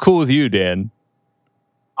long as that's cool with you, Dan.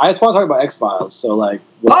 I just want to talk about X-Files, so like...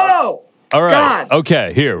 Oh! All right. God.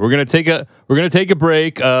 Okay, here. We're going to take a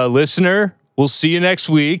break. Listener, we'll see you next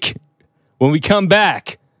week. When we come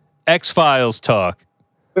back, X-Files talk.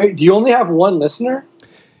 Wait, do you only have one listener?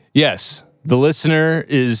 Yes, the listener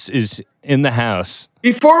is in the house.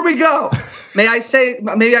 Before we go,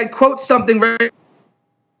 maybe I quote something right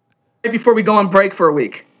before we go on break for a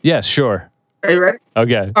week. Yes, sure. Are you ready?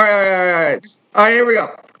 Okay. All right. All right, here we go.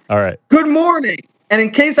 All right. Good morning. And in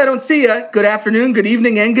case I don't see you, good afternoon, good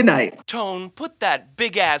evening, and good night. Tone, put that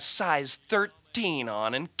big-ass size 13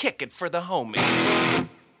 on and kick it for the homies.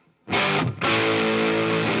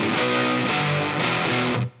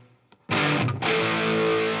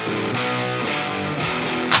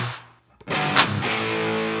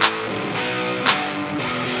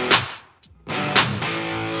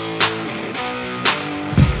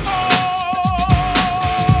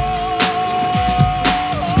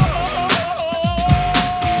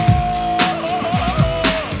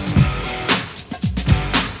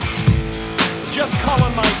 Just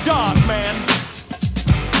calling my dog, man.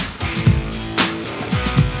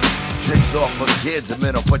 Tricks off for kids, I'm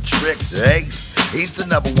in for tricks, Ace. He's the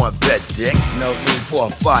number one pet dick. No need for a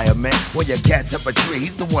fireman. When your cat's up a tree,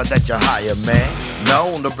 he's the one that you hire, man.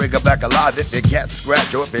 Known to bring her back alive if your cat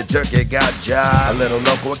scratch or if your turkey got jive. A little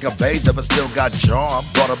local in Cabeza, but still got charm.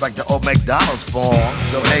 Brought her back to old McDonald's farm.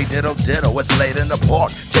 So hey, diddle, it's late in the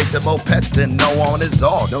park. Chasing more pets than no on his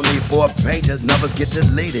arm. No need for a pager, numbers get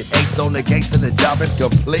deleted. Ace on the case and the job is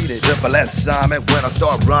completed. Simple assignment when I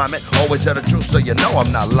start rhyming. Always tell the truth so you know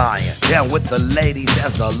I'm not lying. Down with the ladies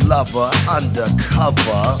as a lover, undercover.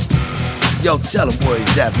 Yo, tell him where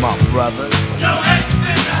he's at, my brother. No X in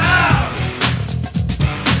the house.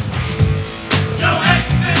 No X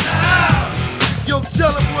in the house. Yo,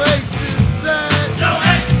 tell him where he's at. No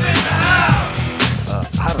X in the house.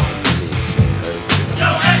 I don't believe they heard you. No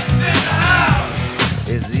X in the house.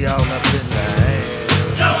 Is he all up in the air?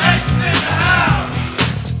 No X in the house.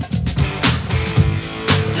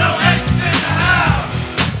 No X in the house.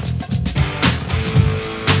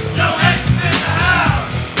 No X in the house.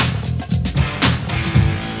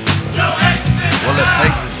 No X in the Well, if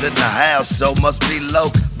faces in the house, so must be low.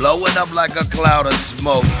 Blowing up like a cloud of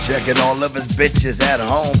smoke. Checking all of his bitches at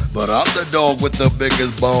home. But I'm the dog with the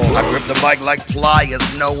biggest bone. I grip the mic like pliers,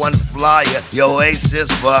 no one flyer. Yo, Ace is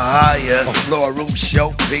for hire. A floor room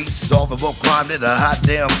showpiece. Solvable crime to the hot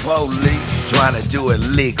damn police. Trying to do it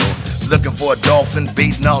legal. Looking for a dolphin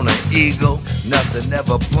beating on an eagle. Nothing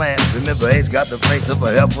ever planned. Remember, Ace got the face of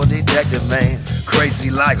a helpful detective, man. Crazy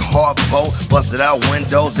like Harpo. Busted out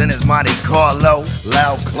windows in his Monte Carlo.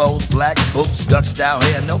 Loud clothes, black boots, Dutch style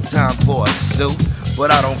hair. No time for a suit.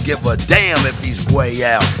 But I don't give a damn if he's way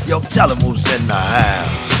out. Yo, tell him who's in the house.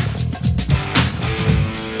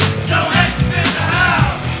 No X in the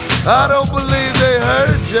house. I don't believe they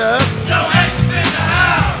heard ya. No X in the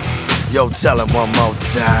house. Yo, tell him one more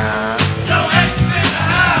time. No X in the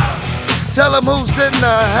house. Tell him who's in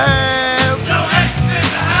the house. No X in the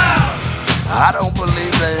house. I don't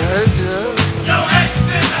believe they heard ya. No X in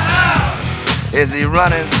the house. Is he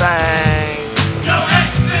running things? No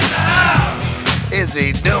X in the house. Is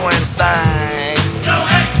he doing things? No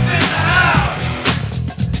X in the house.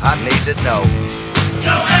 I need to know.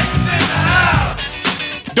 No X in the house.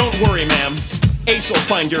 Don't worry, ma'am. Ace will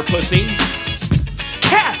find your pussy.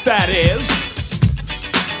 Cat, that is.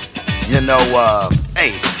 You know,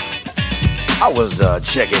 Ace, I was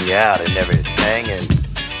checking you out and everything, and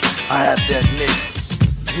I have to admit,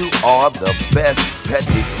 you are the best pet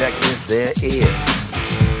detective there is.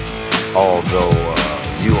 Although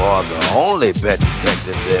you are the only pet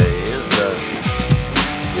detective there is,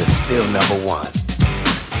 you're still number one.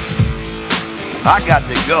 I got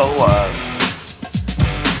to go.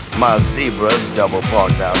 My zebra's double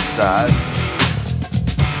parked outside.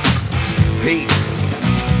 Peace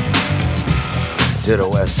to the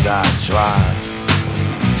West Side Tribe.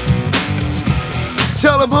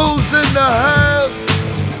 Tell them who's in the house.